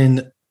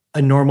 when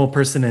a normal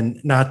person,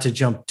 and not to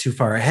jump too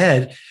far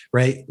ahead,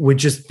 right, would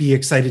just be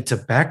excited to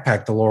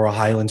backpack the Laurel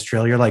Highlands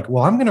Trail? You're like,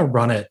 well, I'm going to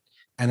run it.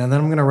 And then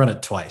I'm going to run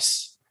it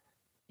twice.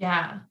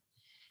 Yeah.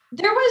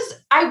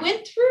 I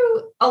went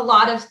through a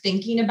lot of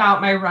thinking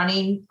about my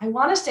running. I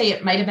want to say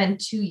it might've been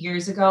 2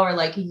 years ago or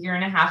like a year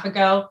and a half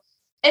ago.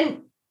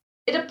 And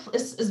it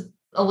is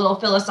a little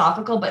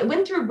philosophical, but it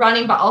went through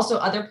running, but also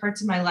other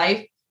parts of my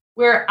life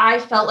where I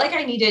felt like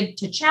I needed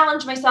to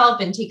challenge myself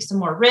and take some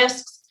more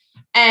risks.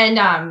 And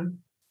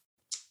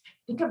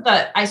think of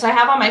so I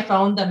have on my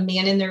phone, the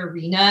Man in the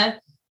Arena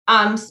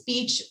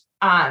speech,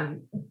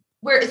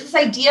 where it's this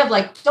idea of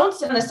like, don't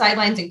sit on the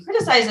sidelines and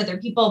criticize other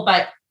people,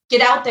 but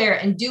get out there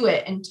and do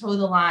it and toe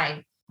the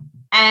line.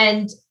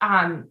 And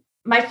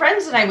my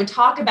friends and I would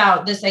talk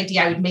about this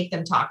idea. I would make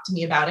them talk to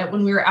me about it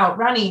when we were out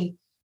running,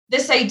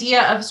 this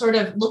idea of sort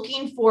of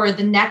looking for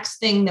the next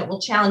thing that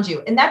will challenge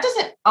you. And that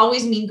doesn't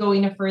always mean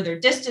going a further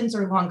distance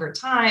or longer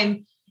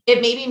time.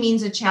 It maybe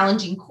means a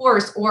challenging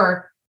course,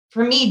 or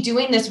for me,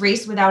 doing this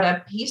race without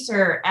a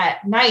pacer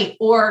at night,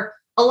 or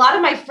a lot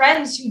of my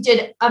friends who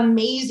did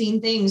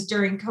amazing things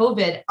during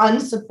COVID,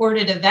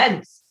 unsupported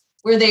events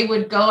where they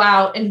would go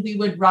out and we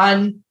would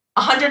run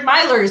 100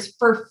 milers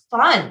for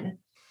fun,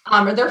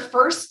 or their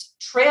first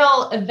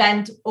trail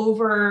event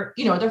over,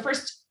 you know, their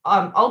first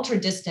ultra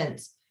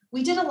distance.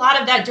 We did a lot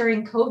of that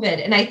during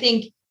COVID. And I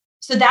think,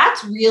 so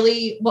that's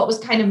really what was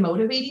kind of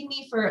motivating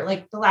me for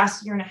like the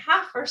last year and a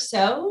half or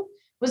so,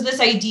 was this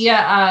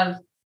idea of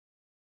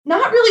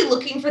not really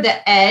looking for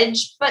the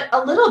edge, but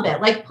a little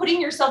bit like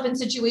putting yourself in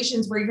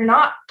situations where you're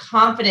not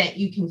confident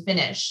you can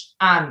finish.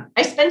 I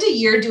spent a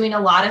year doing a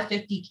lot of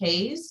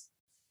 50Ks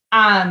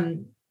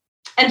and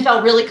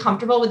felt really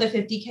comfortable with the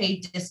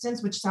 50K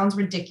distance, which sounds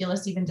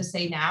ridiculous even to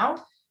say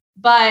now,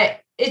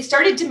 but it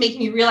started to make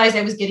me realize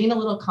I was getting a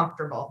little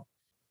comfortable.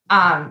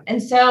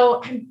 And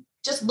so I'm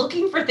just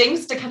looking for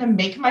things to kind of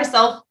make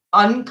myself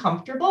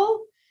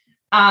uncomfortable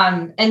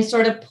and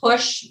sort of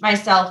push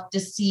myself to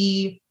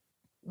see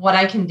what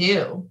I can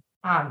do,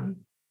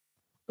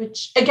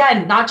 which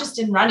again, not just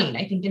in running,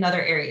 I think in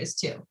other areas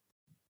too.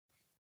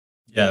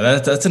 Yeah,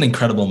 that's an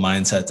incredible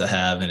mindset to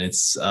have. And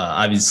it's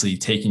obviously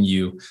taken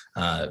you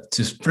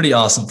to pretty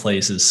awesome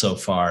places so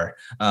far.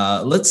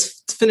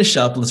 Let's finish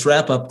up. Let's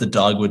wrap up the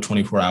Dogwood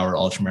 24-hour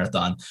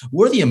ultramarathon.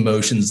 What are the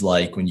emotions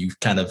like when you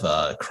kind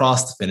of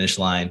crossed the finish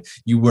line?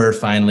 You were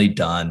finally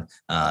done.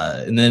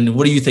 And then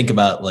what do you think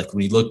about, like,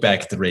 when you look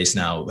back at the race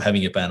now,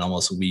 having it been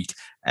almost a week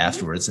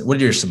afterwards? What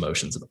are your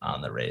emotions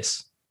on the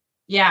race?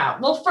 Yeah,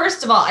 well,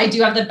 first of all, I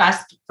do have the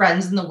best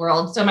friends in the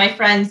world. So my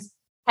friends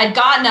had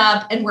gotten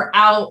up and were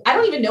out. I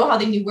don't even know how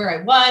they knew where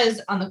I was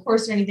on the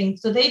course or anything.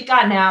 So they'd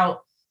gotten out,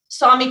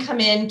 saw me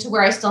come in to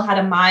where I still had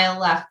a mile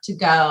left to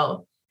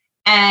go,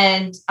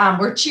 and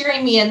were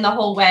cheering me in the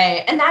whole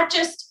way. And that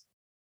just,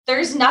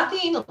 there's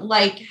nothing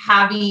like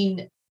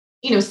having,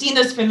 you know, seeing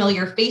those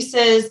familiar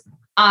faces.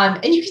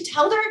 And you can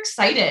tell they're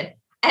excited.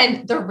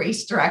 And the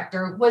race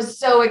director was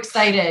so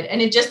excited.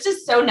 And it just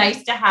is so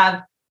nice to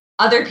have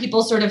other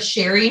people sort of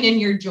sharing in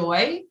your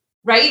joy,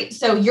 right?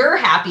 So you're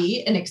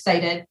happy and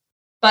excited,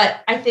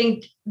 But I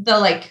think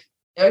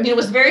it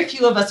was very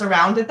few of us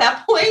around at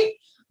that point.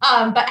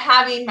 But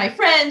having my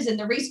friends and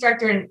the race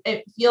director, and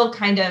it feel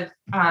kind of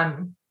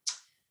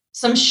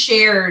some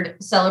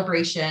shared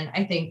celebration,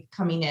 I think,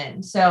 coming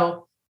in.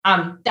 So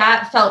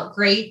that felt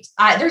great.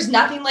 There's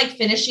nothing like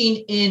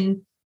finishing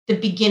in the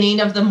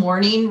beginning of the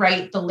morning,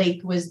 right? The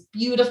lake was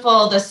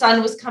beautiful. The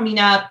sun was coming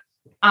up.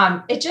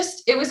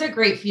 It was a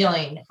great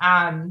feeling.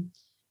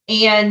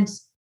 And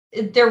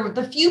there were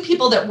the few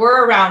people that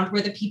were around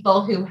were the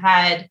people who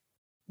had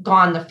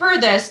gone the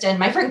furthest. And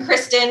my friend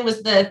Kristen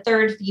was the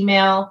third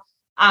female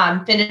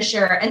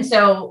finisher. And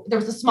so there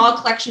was a small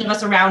collection of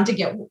us around to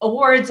get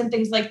awards and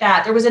things like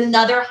that. There was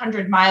another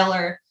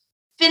 100-miler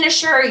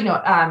finisher.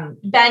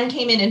 Ben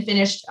came in and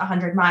finished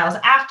 100 miles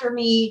after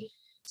me.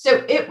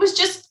 So it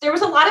was there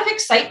was a lot of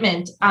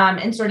excitement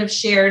and sort of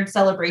shared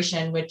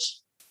celebration, which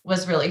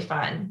was really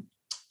fun.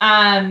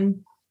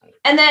 And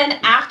then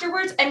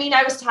afterwards,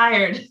 I was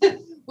tired.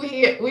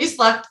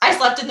 I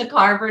slept in the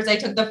car first. I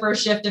took the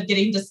first shift of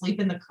getting to sleep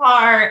in the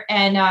car.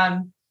 And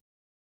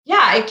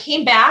I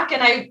came back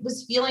and I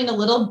was feeling a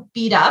little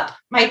beat up.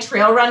 My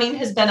trail running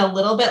has been a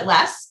little bit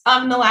less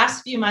in the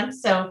last few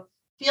months. So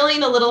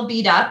feeling a little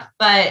beat up,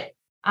 but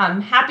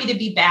I'm happy to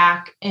be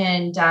back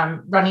and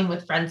running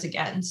with friends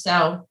again.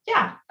 So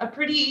yeah, a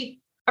pretty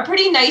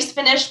nice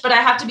finish, but I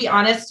have to be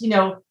honest,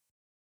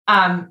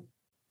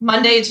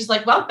 Monday, it's just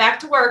like, well, back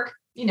to work,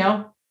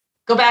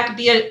 go back,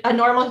 be a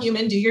normal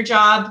human, do your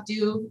job,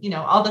 do,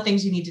 all the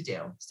things you need to do.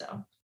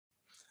 So.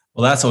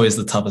 Well, that's always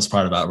the toughest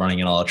part about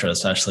running an ultra,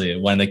 especially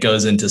when it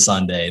goes into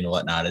Sunday and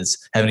whatnot, is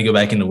having to go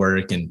back into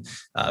work and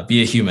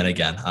be a human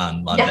again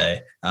on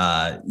Monday.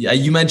 Yeah.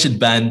 You mentioned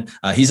Ben.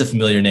 He's a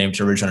familiar name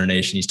to Ridge Runner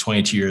Nation. He's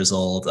 22 years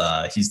old.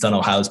 He's done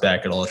Ohio's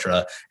Backcountry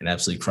Ultra and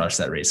absolutely crushed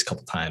that race a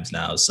couple times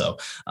now. So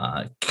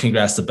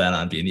congrats to Ben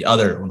on being the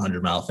other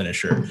 100-mile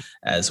finisher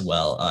as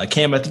well.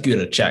 Cam, I think you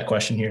had a chat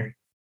question here.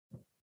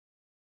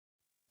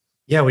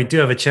 Yeah, we do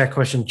have a chat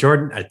question.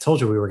 Jordan, I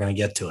told you we were going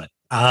to get to it.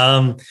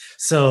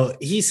 So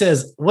he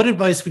says, what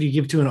advice would you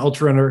give to an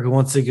ultra runner who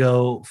wants to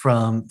go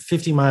from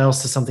 50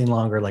 miles to something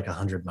longer, like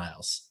 100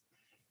 miles?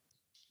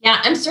 Yeah,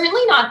 I'm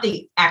certainly not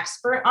the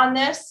expert on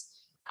this,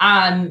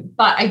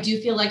 but I do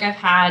feel like I've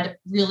had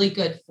really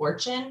good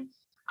fortune.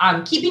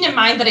 Keeping in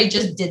mind that I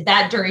just did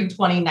that during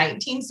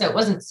 2019, so it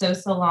wasn't so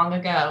long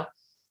ago.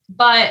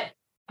 But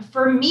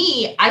for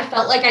me, I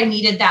felt like I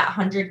needed that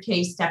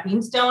 100K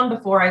stepping stone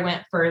before I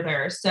went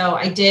further. So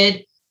I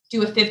did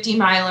do a 50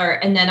 miler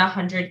and then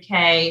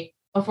 100K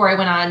before I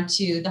went on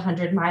to the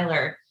 100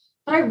 miler.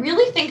 But I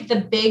really think the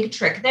big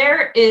trick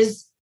there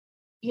is,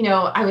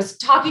 I was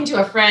talking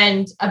to a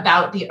friend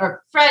about a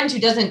friend who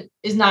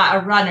is not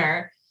a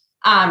runner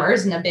or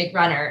isn't a big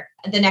runner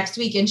the next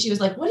week. And she was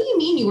like, what do you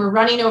mean you were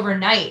running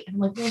overnight? I'm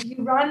like, well, if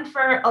you run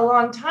for a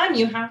long time,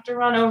 you have to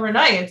run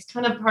overnight. It's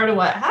kind of part of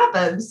what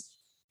happens.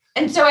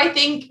 And so I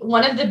think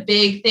one of the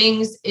big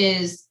things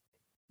is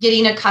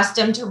getting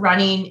accustomed to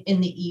running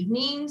in the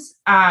evenings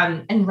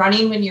and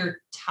running when you're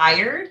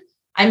tired.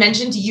 I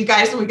mentioned to you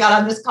guys when we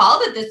got on this call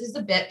that this is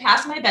a bit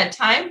past my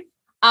bedtime.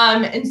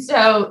 And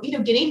so,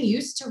 getting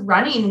used to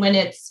running when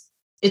it's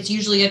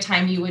usually a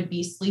time you would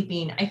be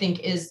sleeping, I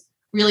think is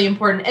really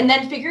important. And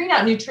then figuring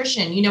out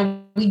nutrition,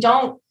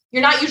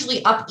 you're not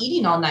usually up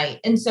eating all night.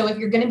 And so if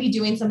you're going to be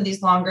doing some of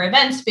these longer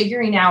events,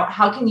 figuring out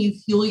how can you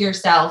fuel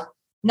yourself,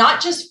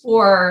 not just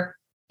for,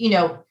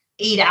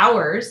 8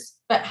 hours,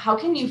 but how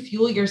can you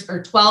fuel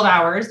or 12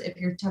 hours, if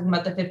you're talking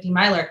about the 50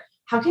 miler,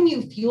 how can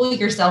you fuel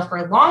yourself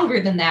for longer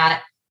than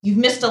that? You've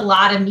missed a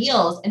lot of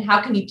meals, and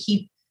how can you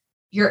keep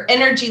your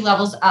energy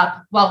levels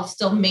up while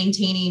still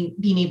maintaining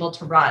being able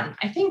to run?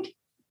 I think,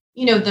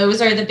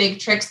 those are the big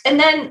tricks. And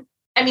then,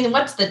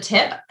 what's the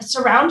tip?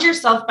 Surround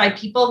yourself by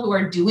people who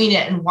are doing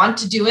it and want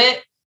to do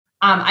it.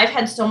 I've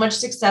had so much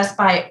success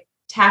by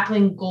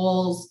tackling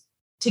goals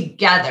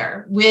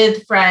together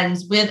with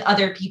friends, with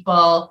other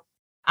people.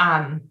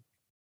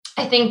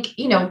 I think,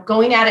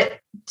 going at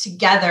it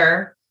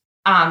together,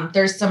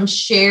 there's some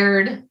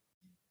shared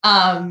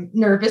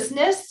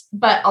nervousness,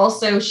 but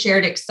also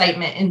shared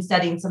excitement in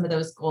setting some of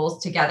those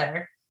goals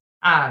together.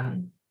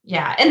 And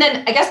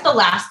then I guess the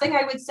last thing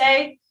I would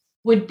say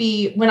would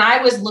be when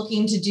I was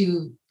looking to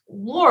do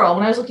Laurel,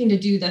 when I was looking to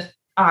do the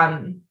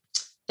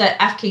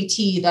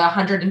FKT, the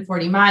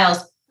 140 miles,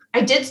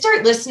 I did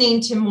start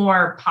listening to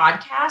more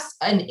podcasts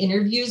and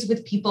interviews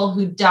with people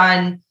who'd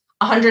done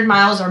 100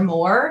 miles or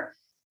more,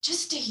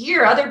 just to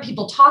hear other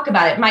people talk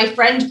about it. My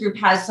friend group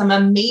has some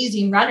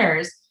amazing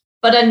runners,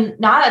 but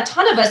not a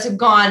ton of us have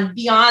gone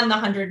beyond the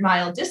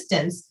 100-mile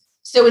distance.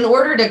 So in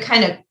order to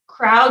kind of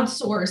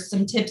crowdsource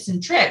some tips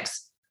and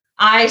tricks,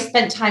 I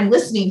spent time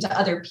listening to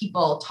other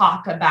people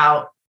talk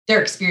about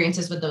their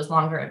experiences with those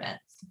longer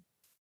events.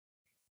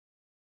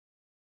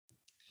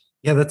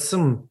 Yeah, that's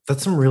some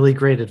really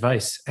great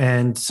advice.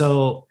 And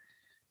so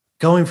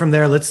going from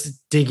there, let's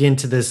dig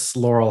into this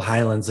Laurel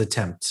Highlands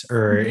attempt,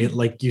 or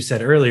like you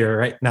said earlier,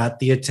 right? Not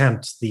the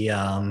attempt, the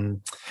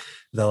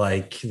the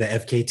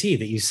FKT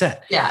that you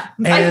set. Yeah.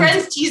 My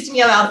friends teased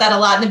me about that a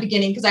lot in the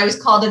beginning because I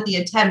was called it the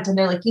attempt, and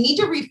they're like, you need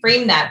to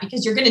reframe that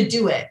because you're going to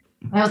do it.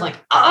 And I was like,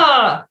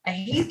 I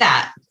hate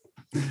that.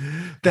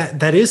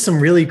 That is some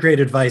really great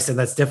advice. And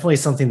that's definitely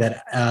something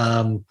that,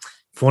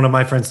 if one of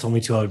my friends told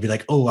me to, I would be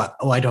like,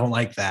 I don't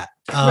like that.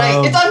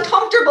 Right. It's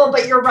uncomfortable,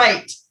 but you're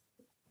right.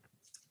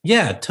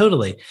 Yeah,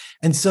 totally.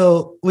 And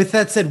so with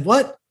that said,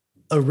 what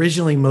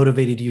originally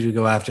motivated you to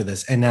go after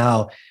this? And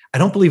now I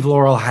don't believe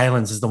Laurel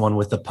Highlands is the one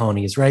with the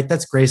ponies, right?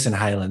 That's Grayson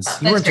Highlands.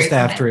 You weren't just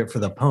after it for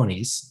the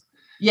ponies.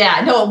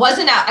 Yeah, no, it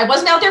wasn't out. I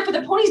wasn't out there for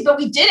the ponies, but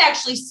we did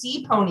actually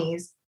see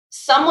ponies.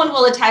 Someone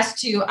will attest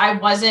to, I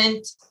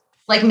wasn't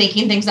like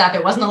making things up.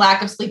 It wasn't a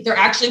lack of sleep. There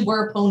actually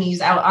were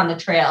ponies out on the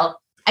trail.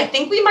 I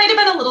think we might've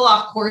been a little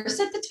off course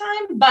at the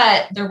time,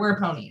 but there were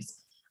ponies,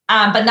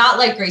 but not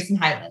like Grayson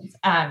Highlands.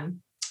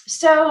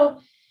 So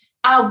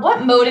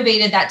what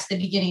motivated that to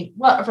the beginning?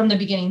 Well, from the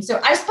beginning. So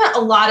I spent a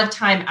lot of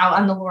time out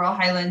on the Laurel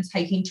Highlands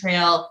hiking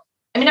trail.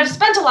 I mean, I've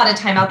spent a lot of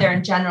time out there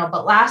in general,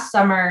 but last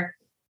summer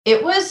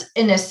it was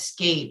an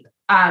escape.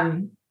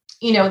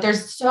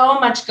 There's so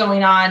much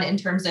going on in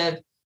terms of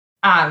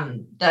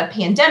the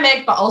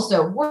pandemic, but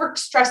also work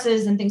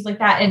stresses and things like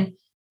that. And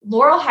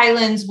Laurel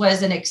Highlands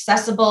was an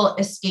accessible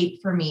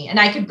escape for me. And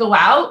I could go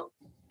out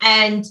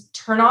and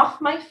turn off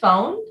my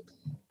phone,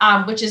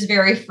 which is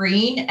very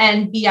freeing,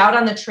 and be out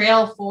on the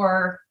trail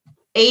for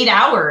 8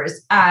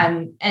 hours.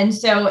 That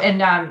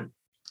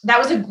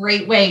was a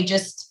great way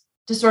just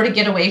to sort of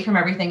get away from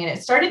everything. And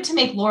it started to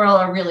make Laurel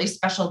a really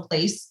special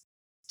place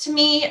to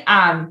me.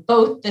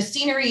 Both the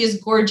scenery is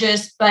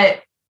gorgeous,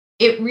 but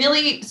it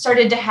really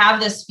started to have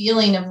this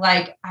feeling of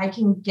like, I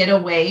can get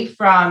away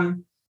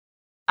from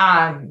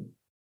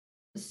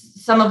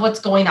some of what's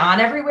going on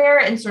everywhere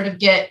and sort of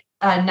get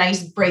a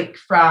nice break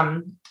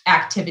from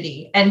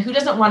activity. And who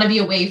doesn't want to be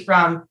away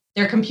from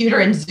their computer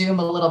and Zoom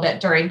a little bit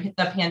during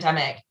the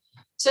pandemic?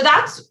 So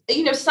that's,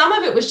 some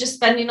of it was just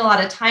spending a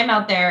lot of time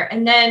out there.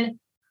 And then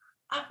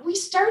I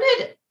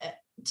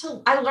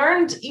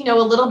learned, a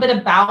little bit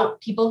about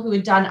people who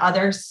had done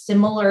other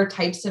similar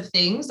types of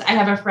things. I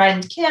have a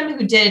friend, Kim,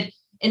 who did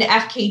an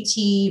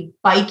FKT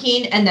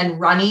biking and then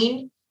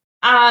running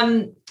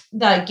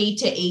the Gate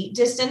to 8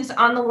 distance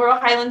on the Laurel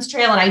Highlands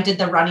Trail. And I did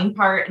the running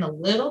part and a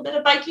little bit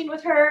of biking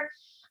with her.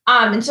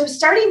 And so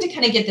starting to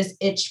kind of get this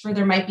itch for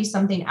there might be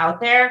something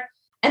out there.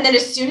 And then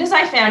as soon as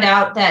I found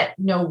out that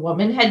no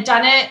woman had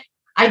done it,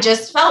 I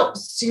just felt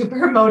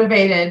super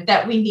motivated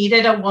that we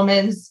needed a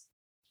woman's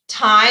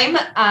time.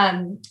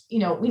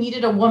 We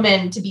needed a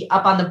woman to be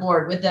up on the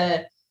board with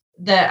the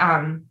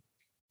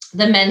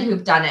men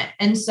who've done it.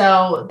 And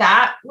so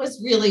that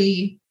was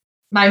really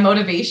my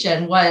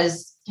motivation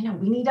was,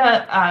 we need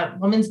a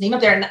woman's name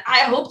up there. And I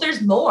hope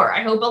there's more.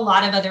 I hope a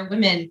lot of other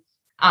women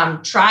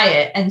try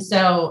it. And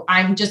so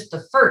I'm just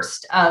the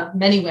first of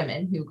many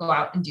women who go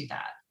out and do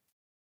that.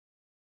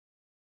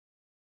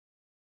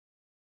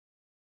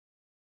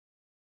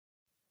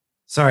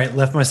 Sorry,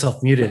 left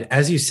myself muted.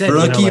 As you said,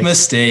 rookie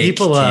mistake.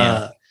 People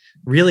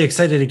really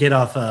excited to get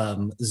off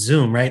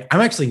Zoom, right?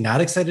 I'm actually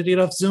not excited to get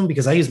off Zoom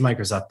because I use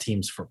Microsoft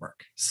Teams for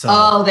work.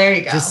 So there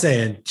you go. Just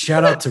saying,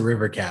 shout out to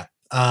Rivercap.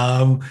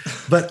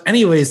 But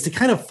anyways, to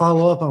kind of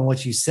follow up on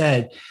what you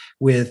said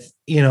with,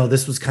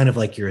 this was kind of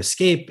like your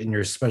escape and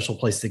your special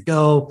place to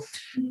go.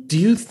 Do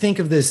you think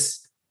of this,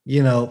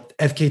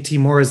 FKT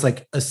more as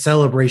like a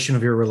celebration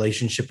of your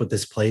relationship with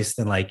this place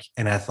than like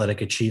an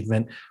athletic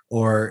achievement?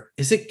 Or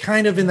is it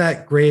kind of in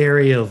that gray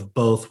area of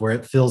both where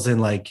it fills in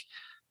like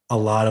a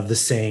lot of the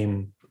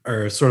same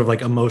or sort of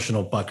like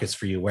emotional buckets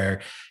for you,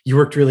 where you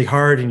worked really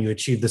hard and you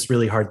achieved this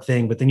really hard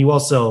thing, but then you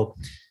also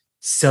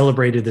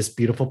celebrated this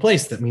beautiful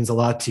place that means a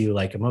lot to you,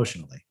 like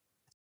emotionally?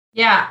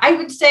 Yeah, I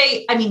would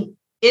say,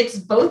 it's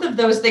both of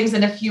those things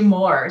and a few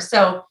more.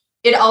 So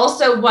it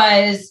also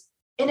was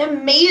an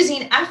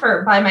amazing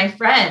effort by my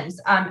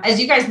friends. As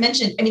you guys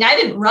mentioned, I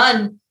didn't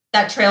run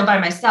that trail by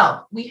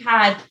myself. We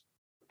had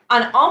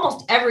on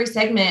almost every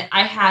segment,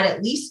 I had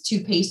at least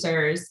 2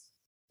 pacers,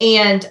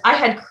 and I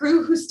had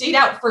crew who stayed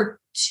out for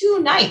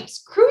 2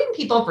 nights. Crewing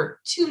people for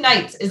 2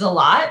 nights is a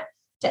lot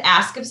to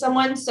ask of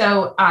someone.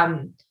 So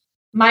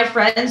my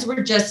friends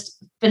were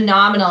just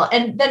phenomenal.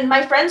 And then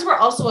my friends were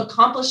also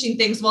accomplishing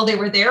things while they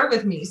were there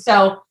with me.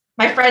 So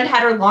my friend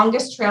had her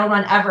longest trail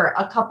run ever.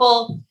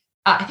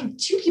 I think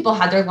 2 people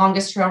had their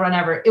longest trail run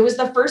ever. It was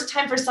the first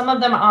time for some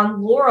of them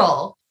on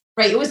Laurel,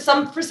 right? It was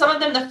for some of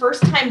them, the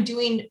first time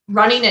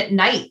running at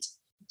night.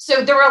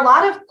 So there were a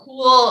lot of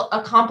cool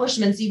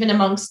accomplishments, even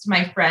amongst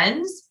my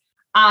friends.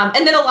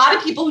 And then a lot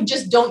of people who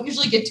just don't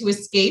usually get to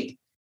escape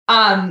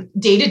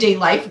day-to-day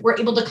life were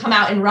able to come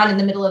out and run in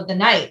the middle of the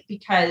night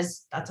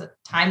because that's a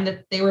time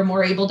that they were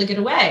more able to get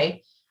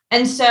away.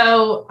 And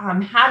so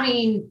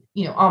having,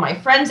 all my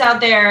friends out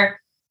there,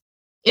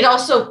 it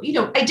also,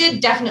 I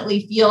did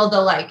definitely feel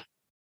the like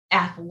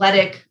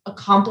athletic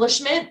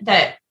accomplishment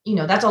that,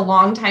 that's a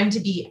long time to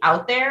be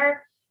out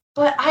there.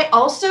 But I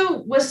also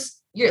was,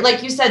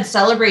 like you said,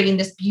 celebrating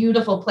this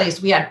beautiful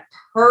place. We had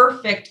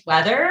perfect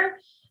weather,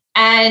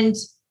 and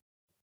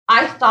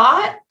I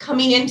thought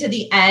coming into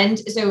the end,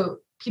 so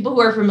people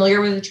who are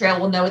familiar with the trail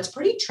will know it's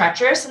pretty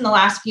treacherous in the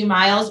last few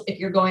miles if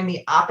you're going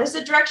the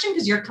opposite direction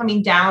because you're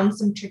coming down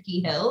some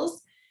tricky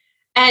hills.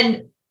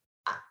 And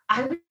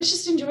I was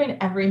just enjoying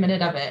every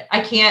minute of it.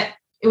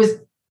 It was,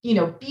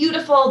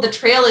 beautiful. The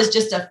trail is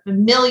just a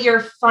familiar,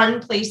 fun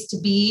place to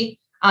be.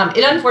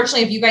 It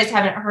unfortunately, if you guys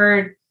haven't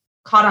heard,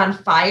 caught on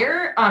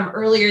fire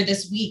earlier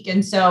this week.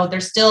 And so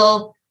they're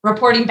still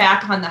reporting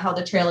back on how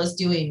the trail is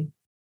doing.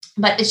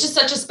 But it's just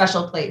such a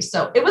special place.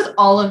 So it was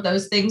all of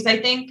those things, I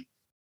think.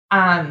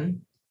 Yeah.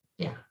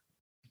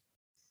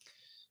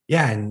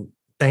 And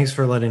thanks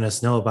for letting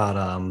us know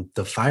about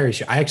the fire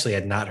issue. I actually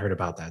had not heard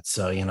about that.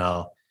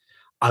 So,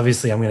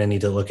 obviously I'm going to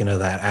need to look into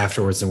that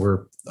afterwards. And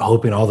we're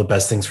hoping all the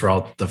best things for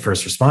all the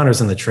first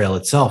responders and the trail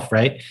itself.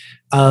 Right.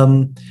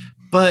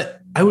 But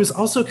I was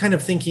also kind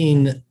of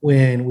thinking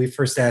when we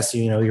first asked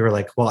you, you were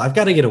like, well, I've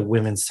got to get a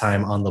women's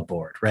time on the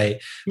board,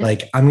 right? Yeah.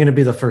 Like I'm going to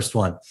be the first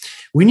one.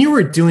 When you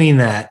were doing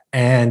that,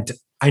 and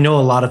I know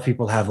a lot of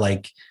people have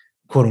like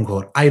quote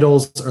unquote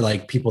idols or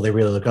like people they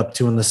really look up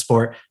to in the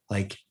sport.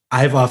 Like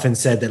I've often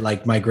said that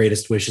like my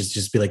greatest wish is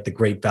just be like the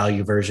great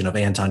value version of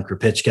Anton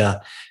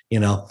Krupicka,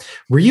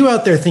 were you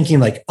out there thinking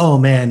like, oh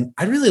man,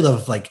 I'd really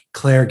love if like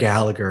Claire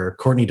Gallagher or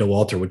Courtney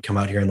Dauwalter would come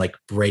out here and like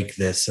break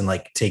this and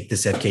like take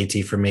this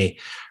FKT from me?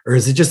 Or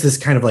is it just this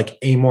kind of like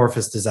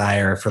amorphous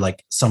desire for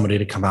like somebody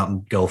to come out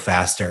and go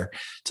faster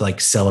to like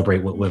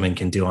celebrate what women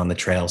can do on the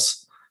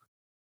trails?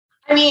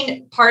 I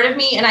mean, part of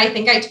me, and I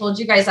think I told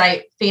you guys,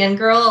 I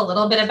fangirl a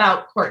little bit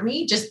about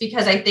Courtney just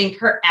because I think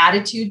her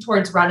attitude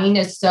towards running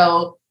is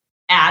so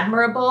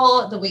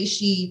admirable. The way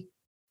she,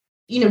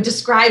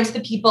 describes the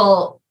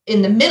people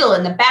in the middle,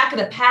 in the back of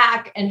the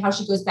pack, and how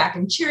she goes back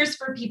and cheers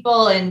for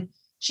people. And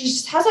she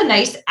just has a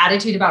nice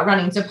attitude about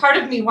running. So part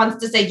of me wants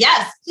to say,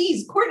 yes,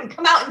 please, Courtney,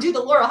 come out and do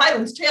the Laurel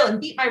Highlands Trail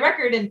and beat my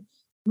record. And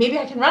maybe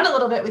I can run a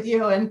little bit with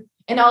you and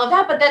all of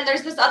that. But then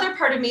there's this other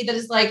part of me that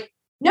is like,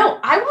 no,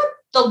 I want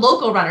the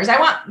local runners. I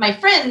want my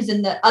friends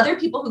and the other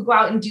people who go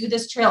out and do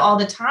this trail all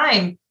the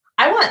time.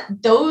 I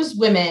want those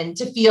women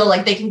to feel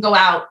like they can go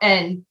out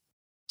and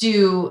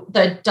do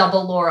the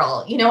double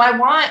Laurel. I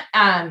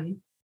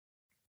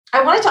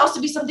want it to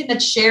also be something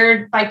that's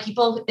shared by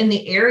people in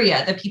the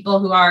area, the people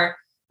who are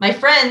my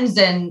friends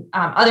and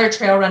other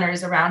trail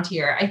runners around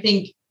here. I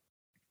think,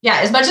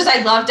 as much as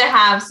I'd love to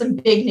have some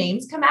big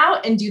names come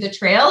out and do the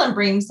trail and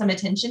bring some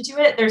attention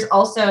to it, there's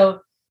also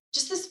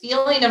just this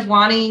feeling of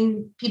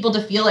wanting people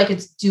to feel like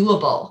it's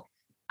doable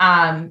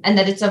and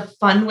that it's a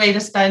fun way to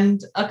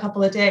spend a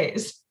couple of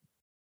days.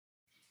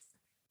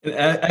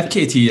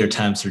 FKT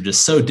attempts are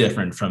just so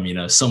different from,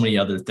 so many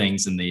other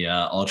things in the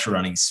ultra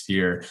running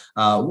sphere.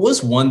 What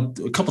was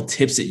a couple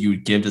tips that you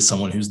would give to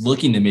someone who's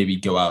looking to maybe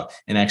go out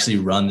and actually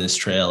run this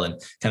trail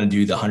and kind of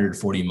do the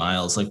 140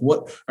 miles? Like,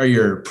 what are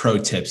your pro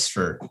tips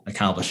for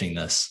accomplishing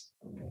this?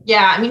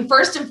 Yeah, I mean,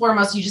 first and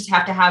foremost, you just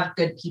have to have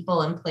good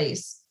people in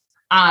place.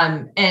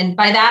 And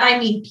by that, I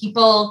mean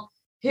people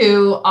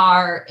who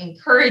are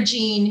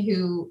encouraging,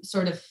 who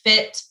sort of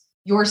fit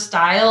your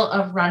style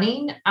of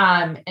running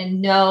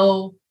and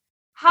know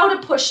how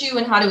to push you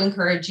and how to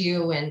encourage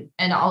you and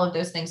all of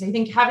those things. I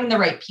think having the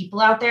right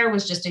people out there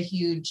was just a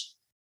huge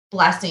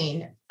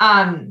blessing.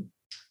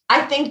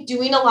 I think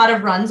doing a lot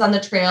of runs on the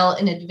trail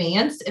in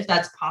advance, if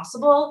that's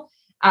possible,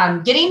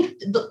 getting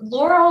the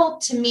Laurel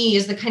to me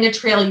is the kind of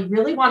trail you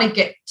really want to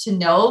get to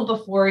know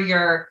before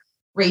you're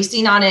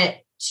racing on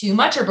it too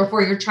much or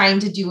before you're trying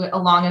to do a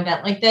long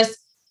event like this.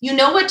 You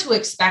know what to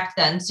expect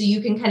then. So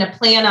you can kind of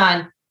plan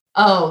on,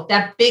 oh,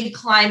 that big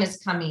climb is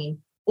coming,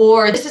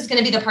 or this is going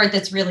to be the part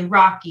that's really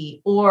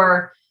rocky,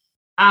 or,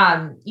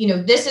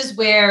 this is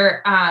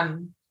where,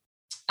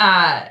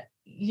 I'll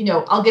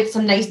get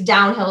some nice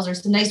downhills or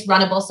some nice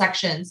runnable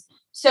sections.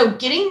 So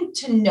getting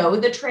to know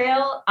the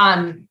trail.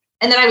 And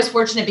then I was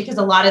fortunate because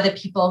a lot of the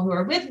people who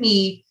are with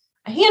me,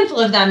 a handful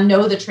of them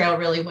know the trail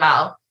really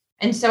well.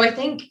 And so I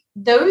think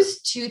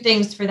those two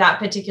things for that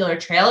particular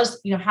trail is,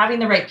 having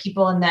the right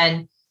people and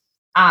then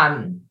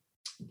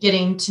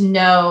getting to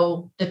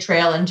know the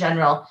trail in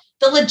general.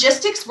 The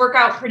logistics work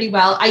out pretty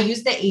well. I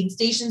use the aid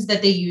stations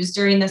that they use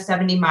during the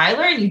 70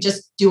 miler, and you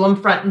just do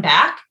them front and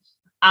back.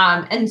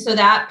 And so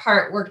that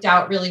part worked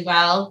out really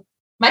well.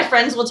 My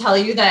friends will tell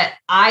you that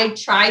I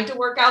tried to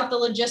work out the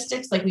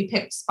logistics, like we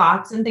picked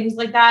spots and things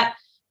like that,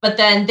 but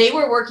then they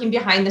were working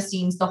behind the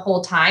scenes the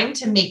whole time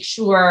to make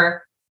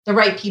sure the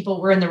right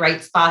people were in the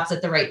right spots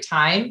at the right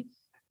time.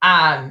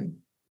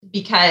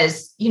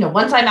 Because,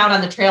 once I'm out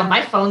on the trail,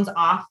 my phone's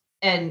off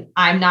and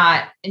I'm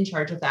not in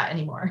charge of that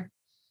anymore.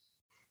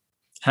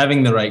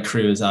 Having the right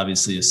crew is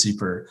obviously a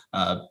super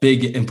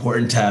big,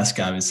 important task,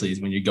 obviously,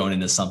 when you're going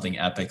into something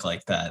epic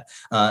like that.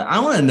 I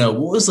want to know,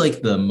 what was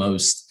like the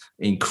most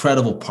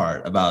incredible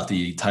part about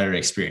the entire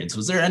experience?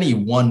 Was there any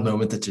one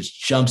moment that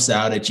just jumps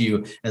out at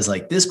you as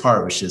like, this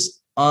part was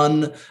just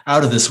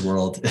out of this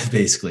world,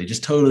 basically,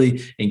 just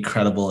totally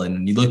incredible? And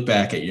when you look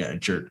back at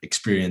your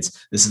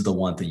experience, this is the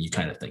one thing you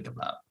kind of think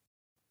about.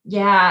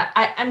 Yeah,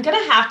 I'm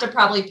going to have to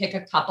probably pick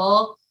a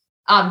couple.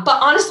 But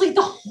honestly,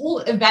 the whole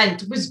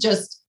event was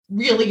just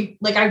really,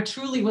 like, I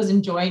truly was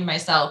enjoying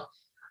myself.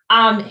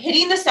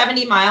 Hitting the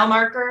 70-mile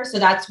marker, so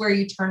that's where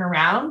you turn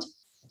around,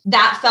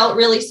 that felt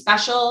really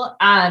special.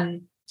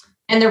 And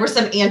there were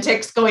some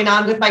antics going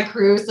on with my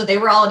crew. So they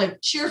were all in a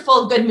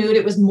cheerful, good mood.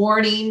 It was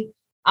morning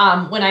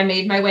when I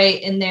made my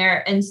way in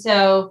there. And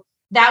so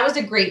that was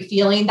a great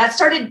feeling. That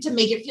started to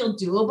make it feel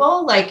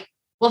doable. Like,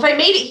 well, if I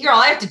made it here,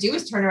 all I have to do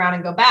is turn around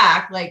and go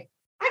back. Like,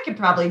 I could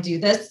probably do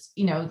this,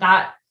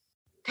 that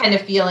kind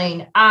of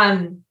feeling.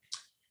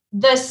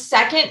 The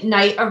second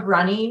night of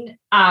running,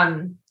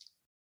 I'm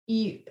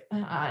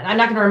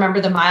not going to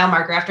remember the mile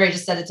marker after I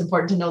just said it's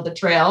important to know the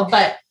trail,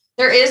 but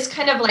there is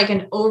kind of like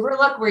an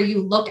overlook where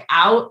you look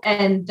out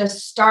and the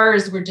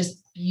stars were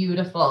just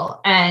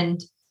beautiful.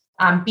 And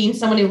being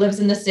someone who lives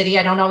in the city,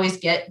 I don't always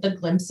get the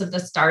glimpse of the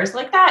stars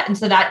like that. And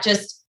so that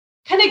just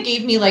kind of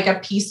gave me like a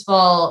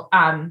peaceful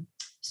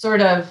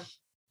sort of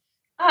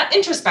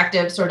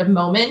introspective sort of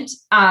moment.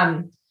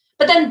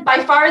 But then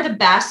by far the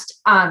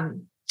best, for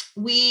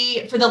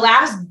the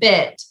last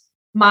bit,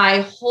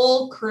 my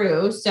whole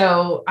crew,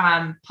 so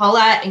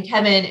Paulette and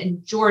Kevin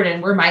and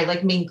Jordan were my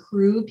like main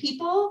crew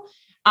people,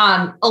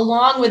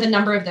 along with a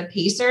number of the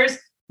pacers.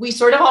 We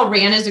sort of all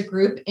ran as a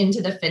group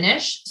into the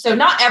finish. So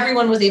not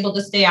everyone was able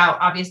to stay out,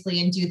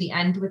 obviously, and do the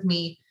end with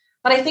me.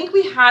 But I think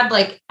we had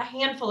like a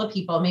handful of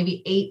people,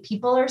 maybe 8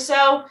 people or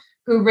so,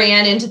 who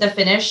ran into the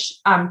finish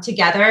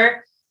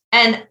together.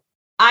 And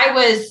I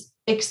was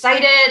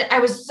excited. I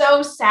was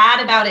so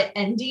sad about it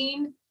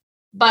ending,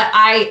 but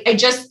I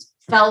just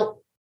felt,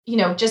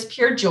 just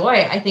pure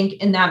joy, I think,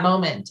 in that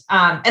moment.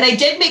 And I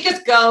did make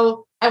us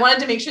go. I wanted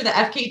to make sure the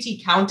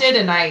FKT counted,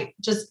 and I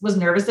just was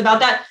nervous about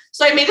that.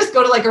 So I made us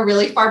go to like a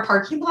really far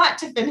parking lot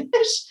to finish.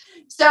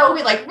 So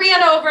we like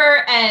ran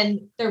over,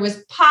 and there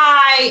was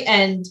pie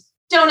and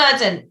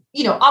donuts and,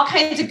 all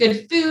kinds of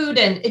good food.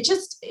 And it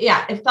just,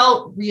 it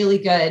felt really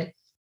good.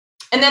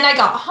 And then I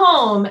got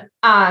home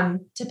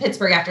to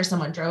Pittsburgh after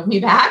someone drove me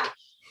back,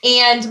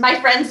 and my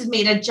friends had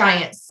made a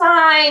giant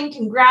sign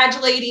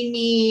congratulating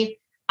me,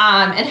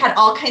 and had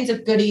all kinds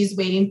of goodies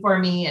waiting for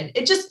me. And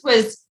it just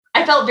was,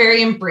 I felt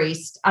very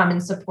embraced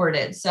and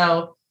supported.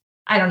 So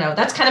I don't know,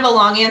 that's kind of a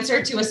long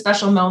answer to a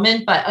special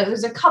moment, but it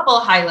was a couple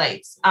of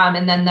highlights.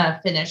 And then the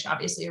finish,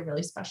 obviously a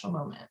really special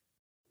moment.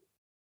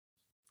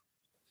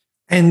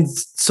 And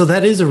so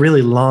that is a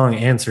really long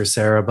answer,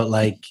 Sarah, but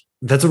like,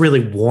 that's a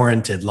really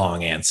warranted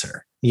long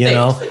answer,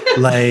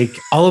 like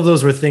all of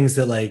those were things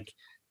that like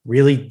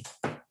really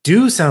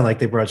do sound like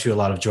they brought you a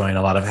lot of joy and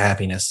a lot of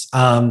happiness.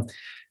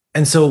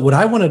 And so what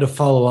I wanted to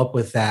follow up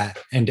with that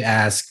and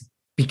ask,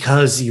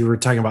 because you were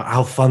talking about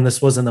how fun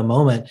this was in the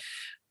moment,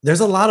 there's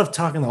a lot of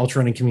talk in the ultra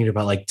running community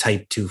about like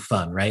type 2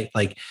 fun, right?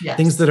 Like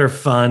things that are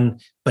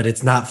fun, but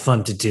it's not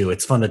fun to do.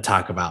 It's fun to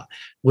talk about.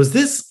 Was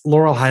this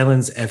Laurel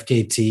Highlands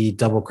FKT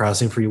double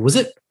crossing for you? Was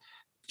it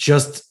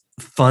just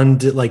fun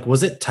to like,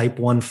 was it type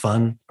 1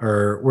 fun,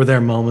 or were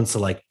there moments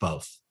of like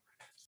both?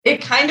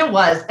 It kind of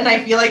was. And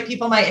I feel like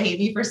people might hate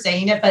me for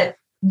saying it, but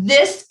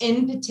this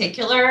in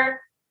particular,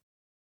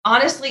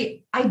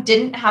 honestly, I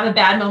didn't have a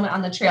bad moment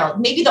on the trail.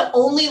 Maybe the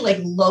only like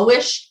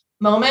lowish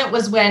moment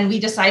was when we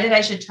decided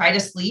I should try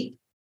to sleep.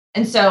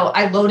 And so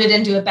I loaded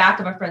into the back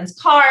of a friend's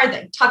car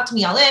that tucked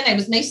me all in. I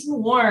was nice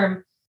and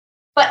warm,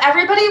 but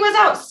everybody was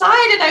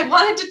outside and I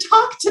wanted to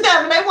talk to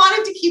them and I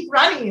wanted to keep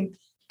running.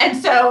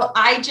 And so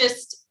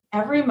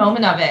every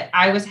moment of it,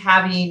 I was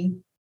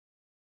having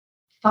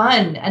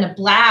fun and a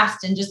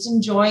blast and just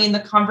enjoying the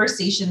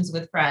conversations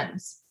with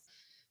friends.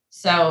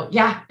 So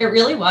yeah, it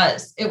really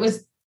was. It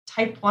was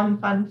type 1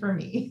 fun for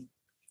me.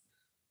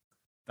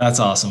 That's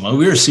awesome. Well,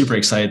 we were super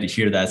excited to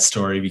hear that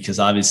story because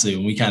obviously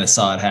when we kind of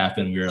saw it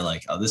happen, we were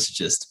like, oh, this is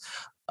just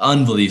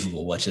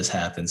unbelievable what just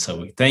happened.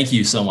 So thank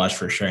you so much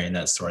for sharing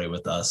that story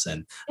with us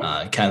and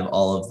kind of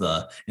all of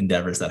the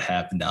endeavors that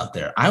happened out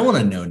there. I want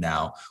to know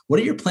now, what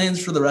are your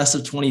plans for the rest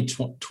of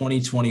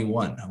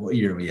 2021? What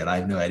year are we at? I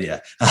have no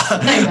idea.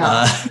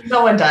 I know.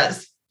 No one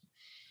does.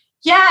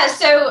 Yeah.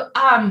 So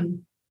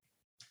I'm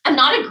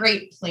not a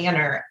great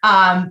planner.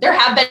 There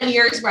have been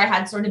years where I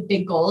had sort of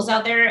big goals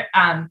out there.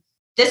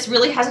 This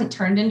really hasn't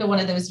turned into one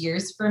of those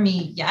years for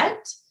me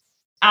yet,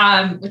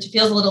 which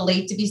feels a little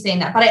late to be saying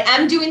that. But I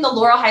am doing the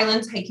Laurel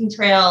Highlands Hiking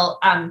Trail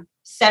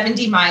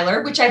 70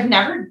 miler, which I've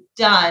never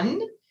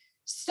done.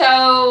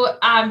 So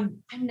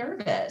I'm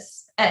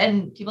nervous.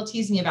 And people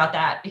tease me about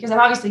that because I've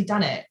obviously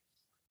done it.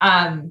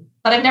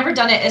 But I've never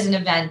done it as an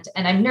event.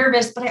 And I'm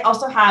nervous. But I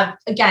also have,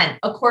 again,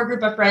 a core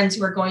group of friends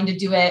who are going to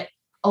do it.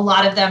 A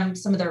lot of them,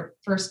 some of their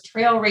first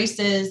trail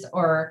races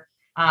or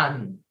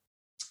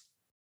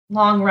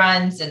long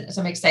runs. And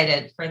so I'm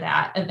excited for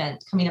that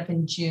event coming up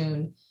in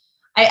June.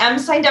 I am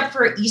signed up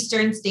for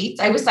Eastern States.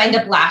 I was signed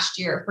up last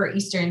year for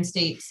Eastern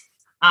States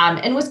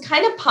and was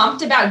kind of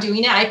pumped about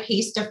doing it. I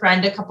paced a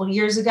friend a couple of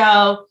years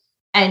ago,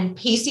 and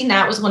pacing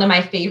that was one of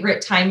my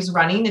favorite times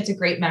running. It's a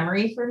great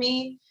memory for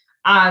me.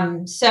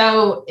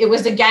 So it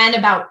was, again,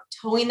 about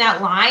towing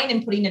that line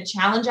and putting a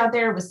challenge out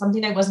there. It was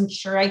something I wasn't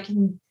sure I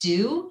can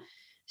do.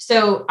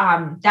 So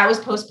that was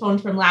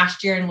postponed from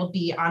last year and will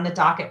be on the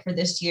docket for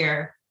this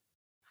year.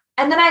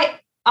 And then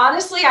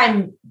honestly,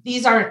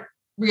 these aren't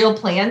real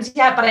plans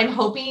yet, but I'm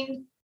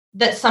hoping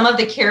that some of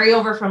the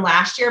carryover from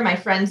last year, my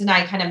friends and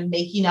I kind of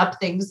making up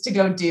things to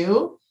go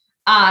do,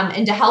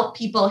 and to help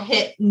people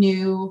hit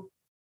new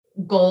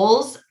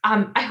goals.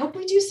 I hope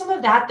we do some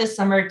of that this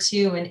summer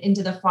too, and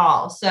into the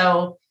fall.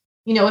 So,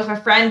 if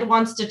a friend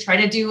wants to try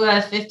to do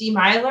a 50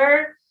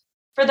 miler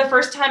for the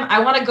first time, I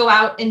want to go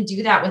out and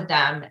do that with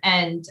them.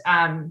 And,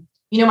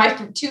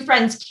 my two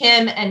friends,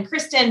 Kim and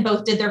Kristen,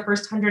 both did their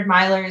first 100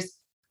 milers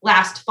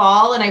last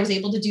fall. And I was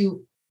able to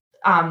do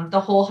the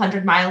whole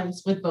 100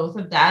 miles with both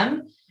of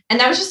them. And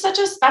that was just such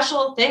a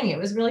special thing. It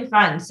was really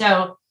fun.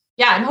 So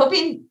yeah, I'm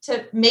hoping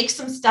to make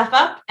some stuff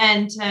up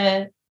and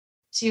to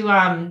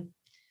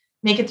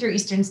make it through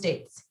Eastern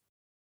States.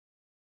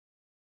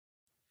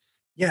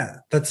 Yeah,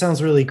 that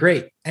sounds really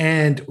great.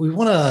 And we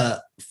want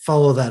to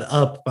follow that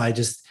up by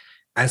just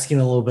asking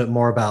a little bit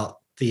more about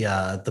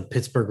the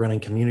Pittsburgh running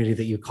community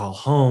that you call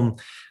home.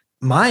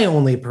 My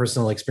only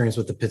personal experience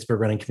with the Pittsburgh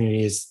running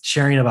community is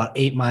sharing about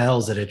 8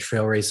 miles at a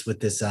trail race with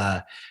this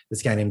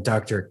guy named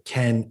Dr.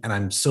 Ken. And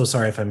I'm so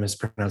sorry if I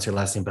mispronounce your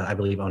last name, but I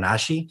believe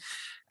Onashi.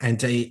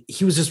 And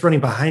he was just running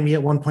behind me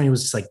at one point. He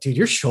was just like, dude,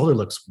 your shoulder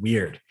looks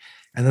weird.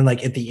 And then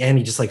at the end,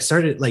 he just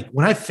started,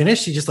 when I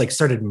finished, he just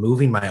started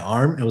moving my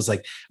arm. It was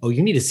like, oh,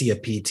 you need to see a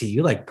PT.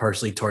 You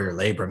partially tore your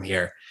labrum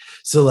here.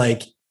 So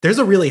there's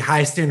a really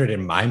high standard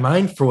in my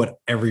mind for what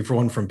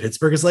everyone from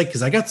Pittsburgh is like,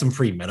 because I got some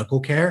free medical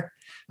care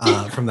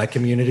from that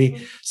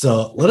community.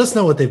 So let us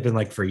know what they've been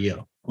like for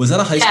you. Was that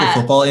a high school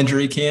football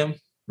injury, Cam?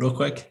 Real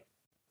quick,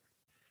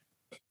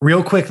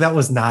 that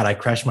was not. I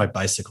crashed my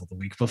bicycle the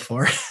week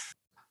before.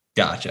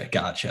 Gotcha.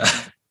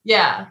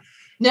 Yeah.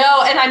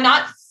 No, and I'm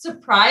not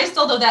surprised,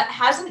 although that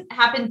hasn't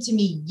happened to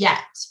me yet.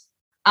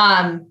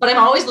 But I'm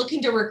always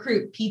looking to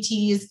recruit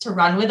PTs to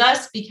run with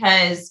us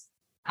because,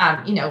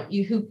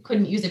 you who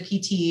couldn't use a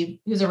PT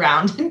who's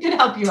around and can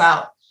help you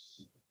out.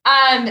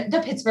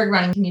 The Pittsburgh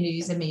running community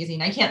is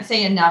amazing. I can't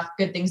say enough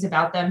good things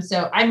about them.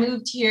 So I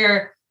moved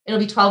here, it'll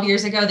be 12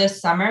 years ago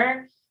this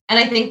summer. And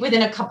I think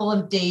within a couple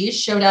of days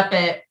showed up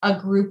at a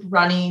group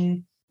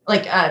running,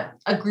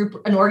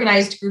 an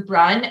organized group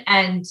run,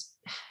 and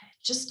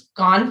just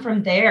gone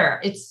from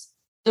there.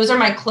 Those are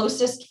my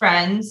closest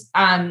friends.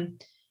 And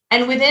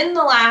within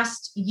the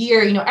last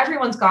year,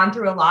 everyone's gone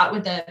through a lot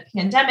with the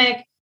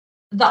pandemic.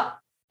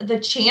 The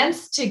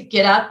chance to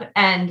get up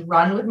and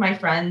run with my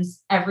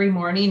friends every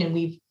morning, and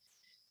we've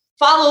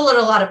followed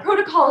a lot of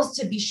protocols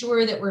to be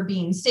sure that we're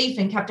being safe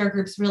and kept our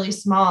groups really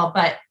small,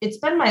 but it's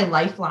been my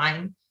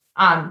lifeline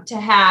to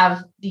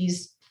have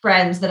these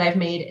friends that I've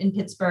made in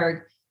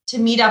Pittsburgh to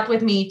meet up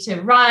with me,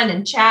 to run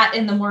and chat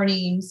in the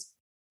mornings,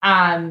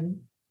 to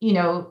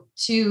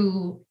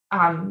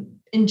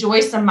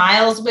enjoy some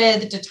miles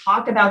with, to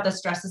talk about the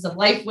stresses of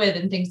life with,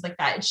 and things like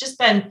that. It's just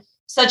been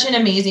such an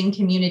amazing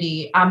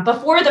community.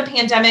 Before the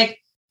pandemic,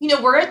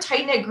 we're a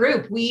tight-knit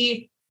group.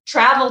 We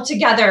travel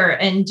together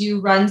and do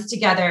runs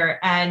together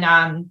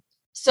and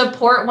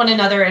support one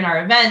another in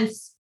our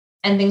events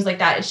and things like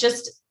that. It's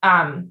just,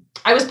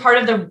 I was part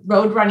of the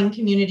road running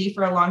community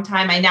for a long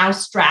time. I now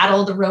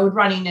straddle the road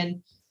running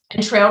and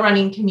trail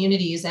running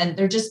communities, and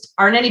there just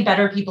aren't any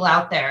better people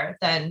out there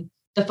than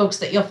the folks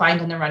that you'll find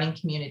in the running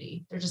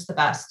community. They're just the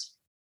best.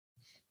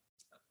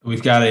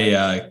 We've got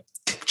a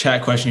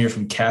chat question here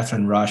from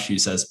Catherine Rush, who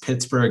says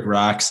Pittsburgh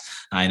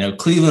rocks. I know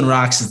Cleveland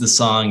rocks is the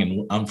song,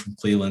 and I'm from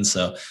Cleveland,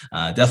 so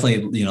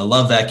definitely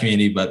love that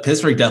community. But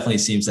Pittsburgh definitely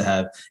seems to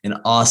have an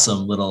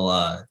awesome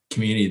little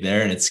community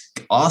there, and it's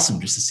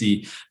awesome just to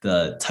see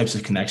the types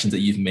of connections that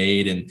you've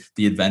made and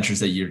the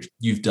adventures that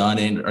you've done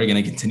and are going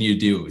to continue to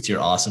do with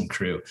your awesome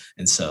crew.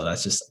 And so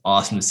that's just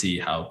awesome to see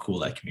how cool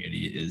that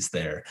community is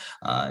there.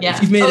 Yeah.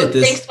 If you've made it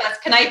this. Thanks, Wes.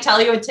 Can I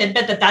tell you a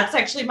tidbit that's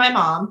actually my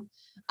mom?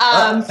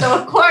 So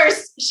of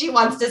course she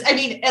wants to,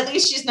 at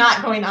least she's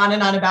not going on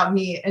and on about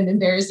me and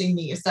embarrassing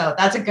me. So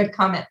that's a good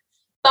comment.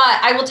 But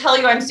I will tell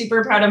you, I'm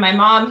super proud of my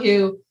mom,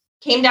 who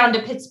came down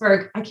to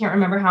Pittsburgh, I can't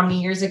remember how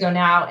many years ago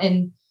now,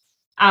 and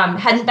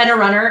hadn't been a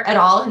runner at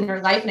all in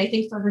her life. And I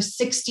think for her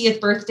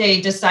 60th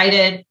birthday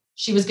decided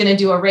she was going to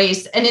do a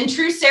race. And in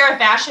true Sarah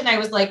fashion, I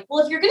was like,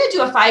 well, if you're going to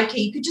do a 5K,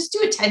 you could just do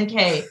a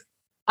 10K.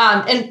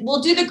 And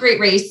we'll do the great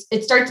race.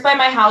 It starts by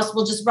my house.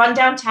 We'll just run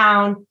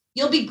downtown.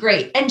 You'll be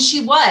great. And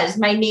she was.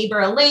 My neighbor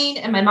Elaine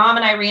and my mom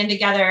and I ran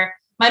together.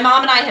 My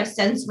mom and I have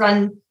since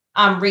run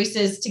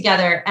races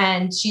together,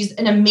 and she's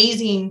an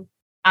amazing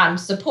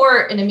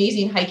support, an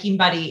amazing hiking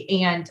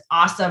buddy, and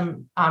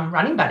awesome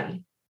running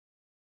buddy.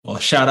 Well,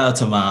 shout out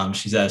to mom.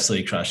 She's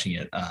absolutely crushing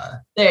it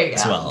there you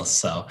as go. well.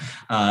 So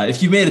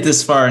if you made it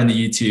this far in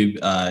the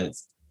YouTube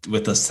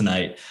with us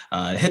tonight,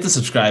 hit the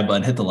subscribe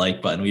button, hit the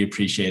like button. We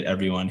appreciate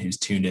everyone who's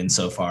tuned in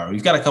so far.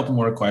 We've got a couple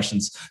more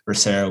questions for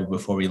Sarah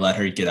before we let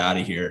her get out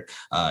of here.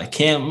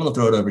 Cam, I'm going to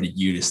throw it over to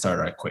you to start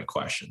our quick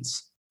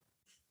questions.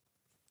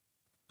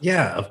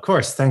 Yeah, of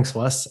course. Thanks,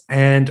 Wes.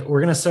 And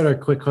we're going to start our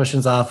quick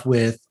questions off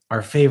with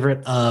our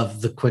favorite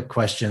of the quick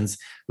questions,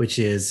 which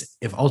is,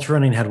 if ultra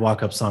running had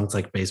walk-up songs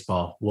like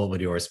baseball, what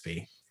would yours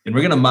be? And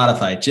we're going to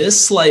modify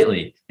just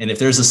slightly And if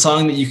there's a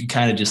song that you could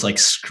kind of just like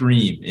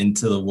scream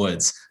into the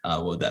woods,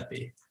 what would that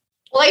be?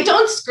 Well, I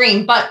don't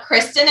scream, but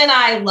Kristen and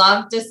I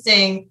love to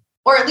sing,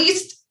 or at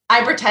least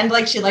I pretend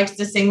like she likes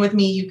to sing with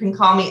me. You Can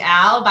Call Me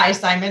Al by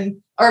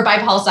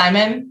Paul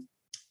Simon.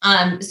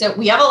 So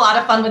we have a lot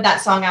of fun with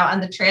that song out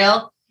on the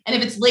trail. And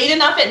if it's late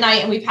enough at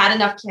night and we've had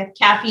enough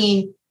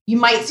caffeine, you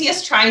might see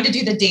us trying to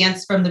do the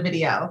dance from the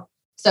video.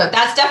 So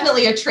that's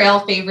definitely a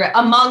trail favorite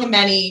among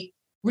many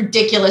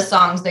ridiculous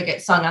songs that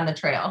get sung on the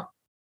trail.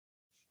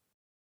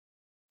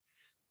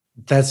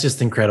 That's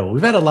just incredible.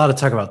 We've had a lot of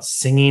talk about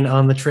singing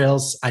on the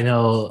trails. I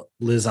know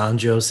Liz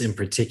Anjos in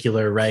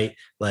particular, right?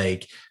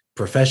 Like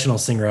professional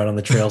singer out on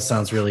the trail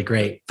sounds really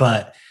great,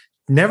 but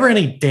never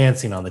any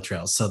dancing on the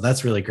trails. So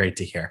that's really great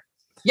to hear.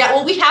 Yeah,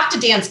 well, we have to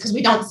dance because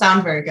we don't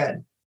sound very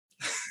good.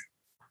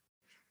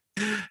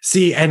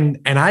 See, and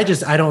I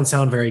don't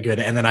sound very good,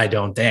 and then I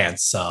don't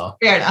dance. So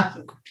fair enough.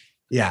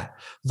 Yeah.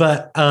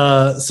 But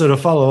so to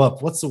follow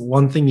up, what's the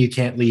one thing you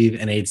can't leave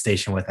an aid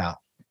station without?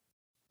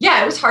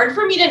 Yeah, it was hard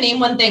for me to name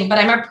one thing, but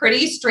I'm a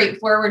pretty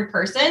straightforward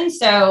person.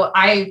 So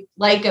I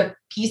like a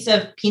piece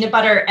of peanut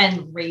butter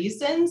and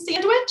raisin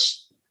sandwich.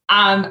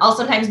 I'll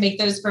sometimes make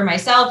those for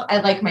myself.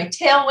 I like my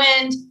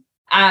Tailwind,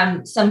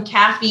 some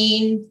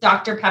caffeine,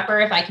 Dr.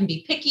 Pepper, if I can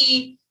be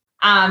picky,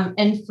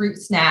 and fruit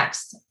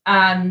snacks.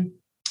 And,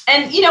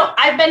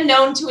 I've been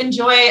known to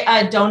enjoy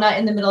a donut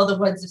in the middle of the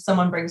woods if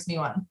someone brings me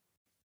one.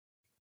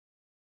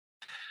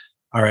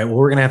 All right. Well,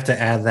 we're going to have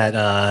to add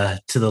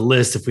that to the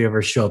list if we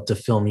ever show up to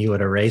film you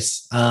at a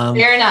race.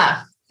 Fair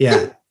enough.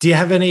 Yeah. Do you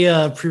have any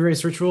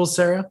pre-race rituals,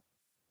 Sarah?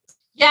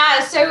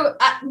 Yeah. So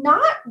I'm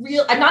not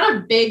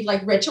a big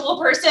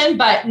ritual person,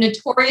 but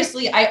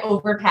notoriously I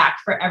overpack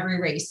for every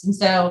race. And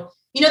so,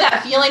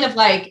 that feeling of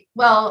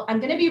I'm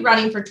going to be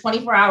running for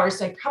 24 hours.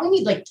 So I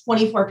probably need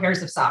 24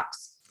 pairs of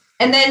socks.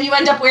 And then you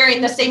end up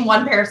wearing the same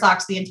one pair of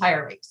socks the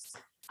entire race.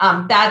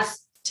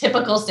 That's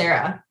typical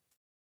Sarah.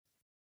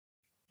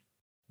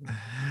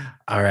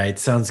 All right.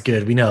 Sounds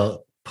good. We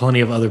know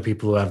plenty of other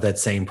people who have that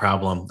same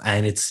problem.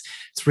 And it's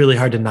really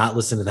hard to not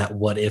listen to that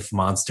what if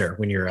monster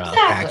when you're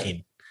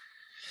packing.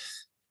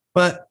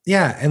 But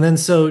yeah. And then,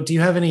 so do you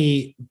have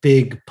any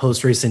big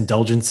post-race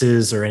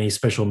indulgences or any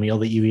special meal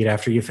that you eat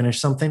after you finish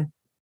something?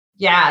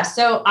 Yeah.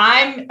 So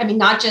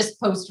not just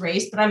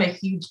post-race, but I'm a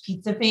huge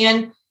pizza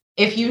fan.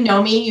 If you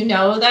know me, you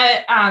know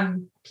that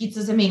pizza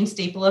is a main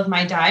staple of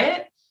my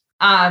diet.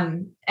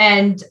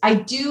 And I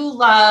do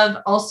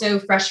love also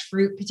fresh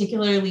fruit,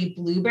 particularly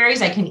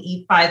blueberries. I can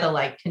eat by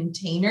the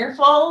container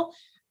full.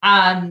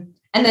 And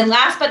then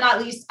last but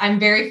not least, I'm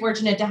very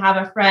fortunate to have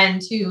a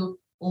friend who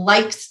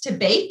likes to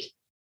bake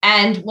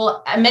and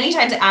will many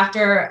times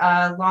after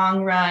a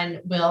long run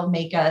will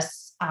make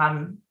us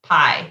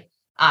pie.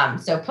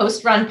 So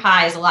post-run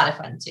pie is a lot of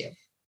fun too.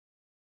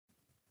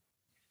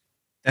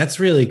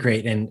 That's really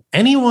great. And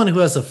anyone who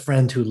has a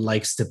friend who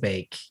likes to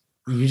bake,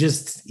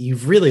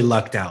 you've really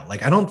lucked out.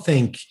 I don't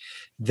think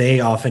they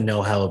often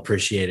know how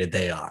appreciated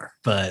they are,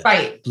 but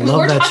right.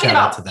 We're talking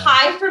about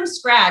pie from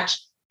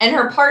scratch and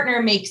her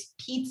partner makes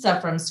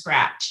pizza from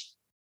scratch.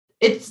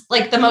 It's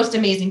the most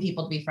amazing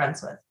people to be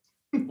friends with.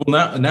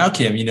 Well, now,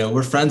 Kim,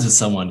 we're friends with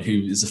someone who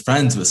is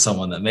friends with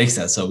someone that makes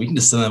that. So we can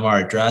just send them our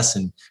address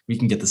and we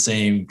can get the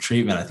same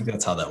treatment. I think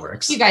that's how that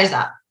works. You guys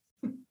up.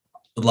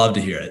 Would love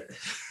to hear it.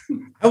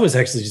 I was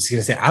actually just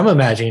going to say, I'm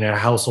imagining a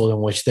household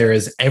in which there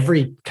is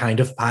every kind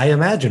of pie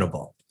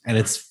imaginable and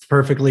it's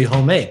perfectly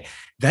homemade.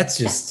 That's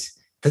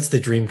the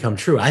dream come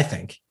true, I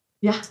think.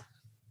 Yeah.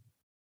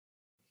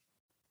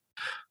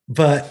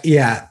 But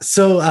yeah.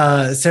 So,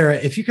 Sarah,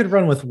 if you could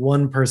run with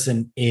one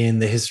person in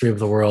the history of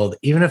the world,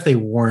 even if they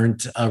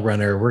weren't a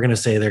runner, we're going to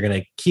say they're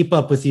going to keep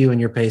up with you and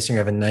your pace and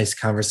have a nice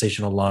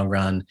conversational long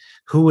run.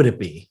 Who would it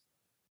be?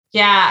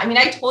 Yeah.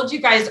 I told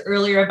you guys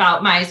earlier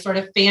about my sort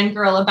of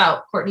fangirl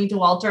about Courtney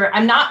Dauwalter.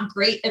 I'm not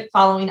great at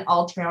following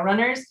all trail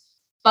runners,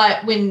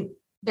 but when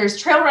there's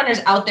trail runners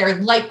out there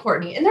like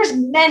Courtney, and there's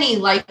many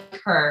like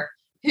her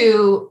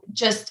who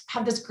just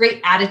have this great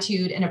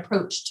attitude and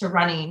approach to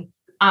running.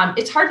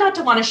 It's hard not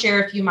to want to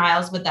share a few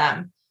miles with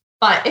them.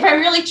 But if I'm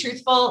really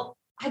truthful,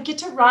 I get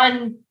to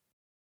run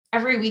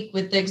every week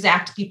with the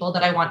exact people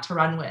that I want to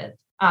run with.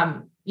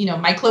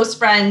 My close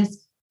friends,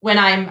 when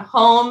I'm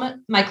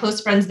home, my close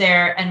friends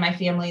there and my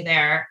family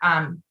there.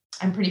 I'm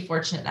pretty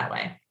fortunate that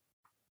way.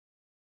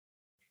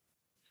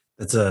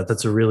 That's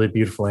a really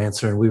beautiful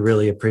answer, and we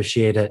really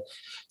appreciate it.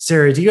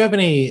 Sarah, do you have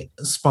any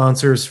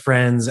sponsors,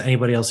 friends,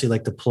 anybody else you'd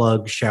like to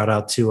plug, shout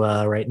out to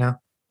right now?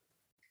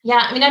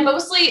 Yeah, I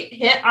mostly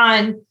hit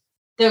on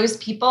those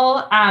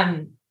people,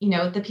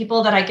 the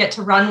people that I get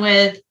to run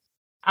with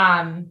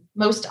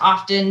most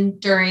often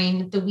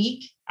during the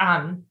week.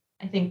 I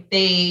think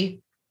they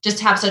just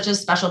have such a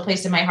special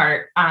place in my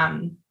heart.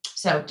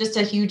 So just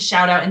a huge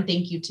shout out and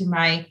thank you to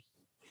my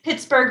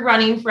Pittsburgh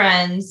running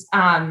friends,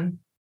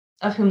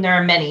 of whom there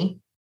are many.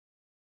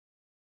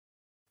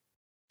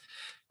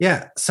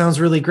 Yeah, sounds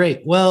really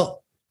great.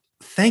 Well,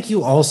 Thank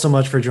you all so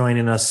much for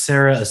joining us,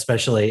 Sarah,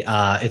 especially.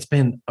 It's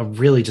been a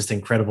really just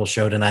incredible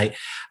show tonight.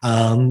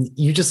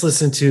 You just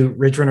listened to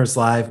Ridge Runners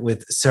Live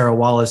with Sarah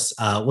Wallace.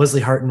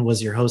 Wesley Harton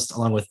was your host,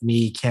 along with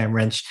me, Cam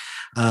Wrench.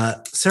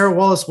 Sarah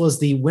Wallace was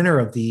the winner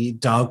of the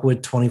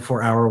Dogwood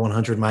 24-hour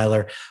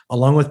 100-miler,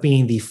 along with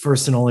being the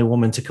first and only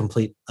woman to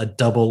complete a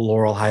double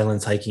Laurel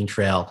Highlands hiking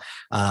trail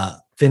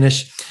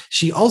finish.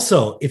 She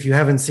also, if you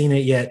haven't seen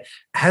it yet,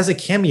 has a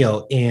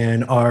cameo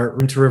in our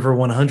Rim to River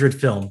 100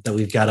 film that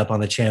we've got up on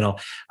the channel.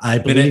 I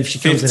believe she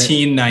comes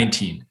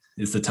 1519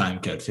 is the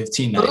time code.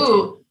 1519.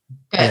 Ooh,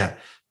 good. Yeah.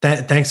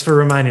 Thanks for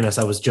reminding us.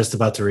 I was just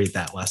about to read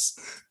that, Wes.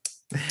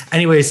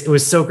 Anyways, it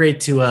was so great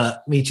to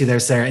meet you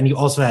there, Sarah. And you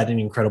also had an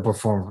incredible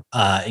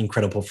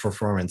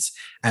performance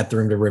at the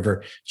Rim to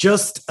River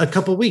just a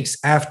couple weeks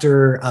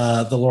after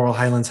the Laurel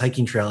Highlands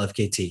hiking trail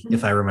FKT,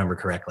 if I remember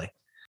correctly.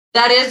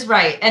 That is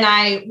right. And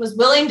I was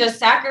willing to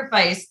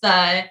sacrifice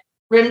the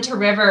Rim to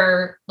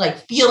River,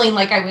 like feeling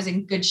like I was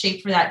in good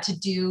shape for that, to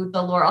do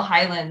the Laurel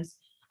Highlands.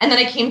 And then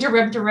I came to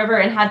Rim to River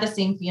and had the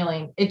same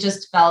feeling. It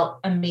just felt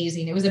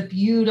amazing. It was a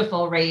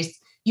beautiful race.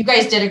 You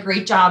guys did a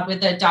great job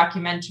with the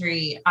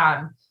documentary.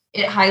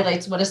 It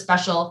highlights what a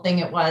special thing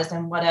it was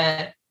and what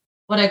a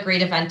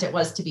great event it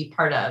was to be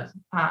part of.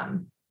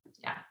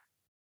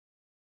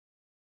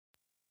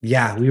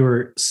 Yeah, we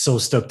were so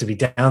stoked to be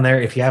down there.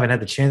 If you haven't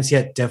had the chance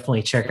yet,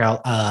 definitely check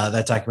out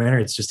that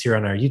documentary. It's just here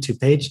on our YouTube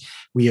page.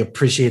 We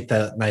appreciate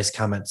the nice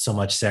comments so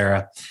much,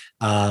 Sarah.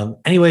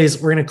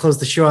 Anyways, we're going to close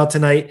the show out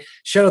tonight.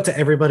 Shout out to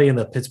everybody in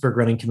the Pittsburgh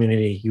running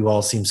community. You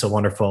all seem so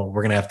wonderful.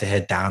 We're going to have to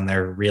head down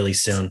there really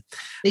soon.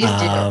 Please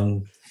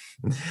do.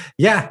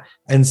 Yeah.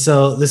 And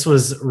so this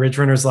was Ridge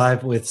Runners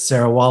Live with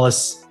Sarah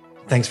Wallace.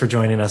 Thanks for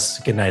joining us.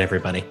 Good night,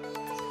 everybody.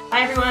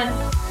 Bye, everyone.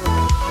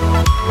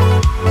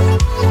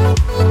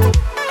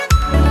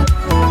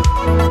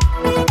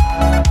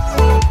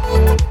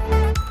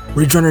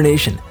 Ridge Runner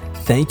Nation,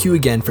 thank you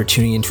again for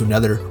tuning into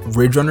another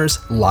Ridge Runners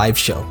live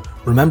show.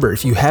 Remember,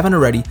 if you haven't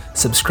already,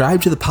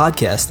 subscribe to the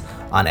podcast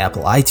on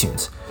Apple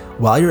iTunes.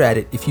 While you're at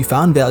it, if you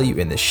found value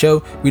in this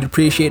show, we'd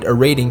appreciate a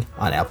rating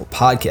on Apple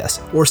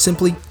Podcasts, or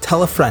simply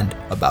tell a friend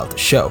about the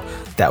show.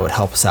 That would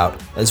help us out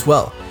as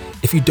well.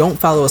 If you don't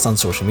follow us on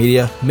social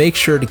media, make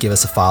sure to give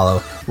us a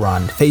follow. We're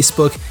on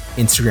Facebook,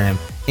 Instagram,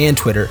 and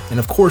Twitter. And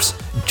of course,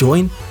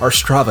 join our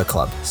Strava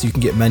club so you can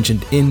get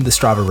mentioned in the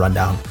Strava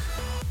rundown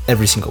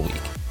every single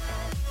week.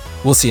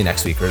 We'll see you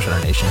next week, Ridge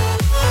Runner Nation.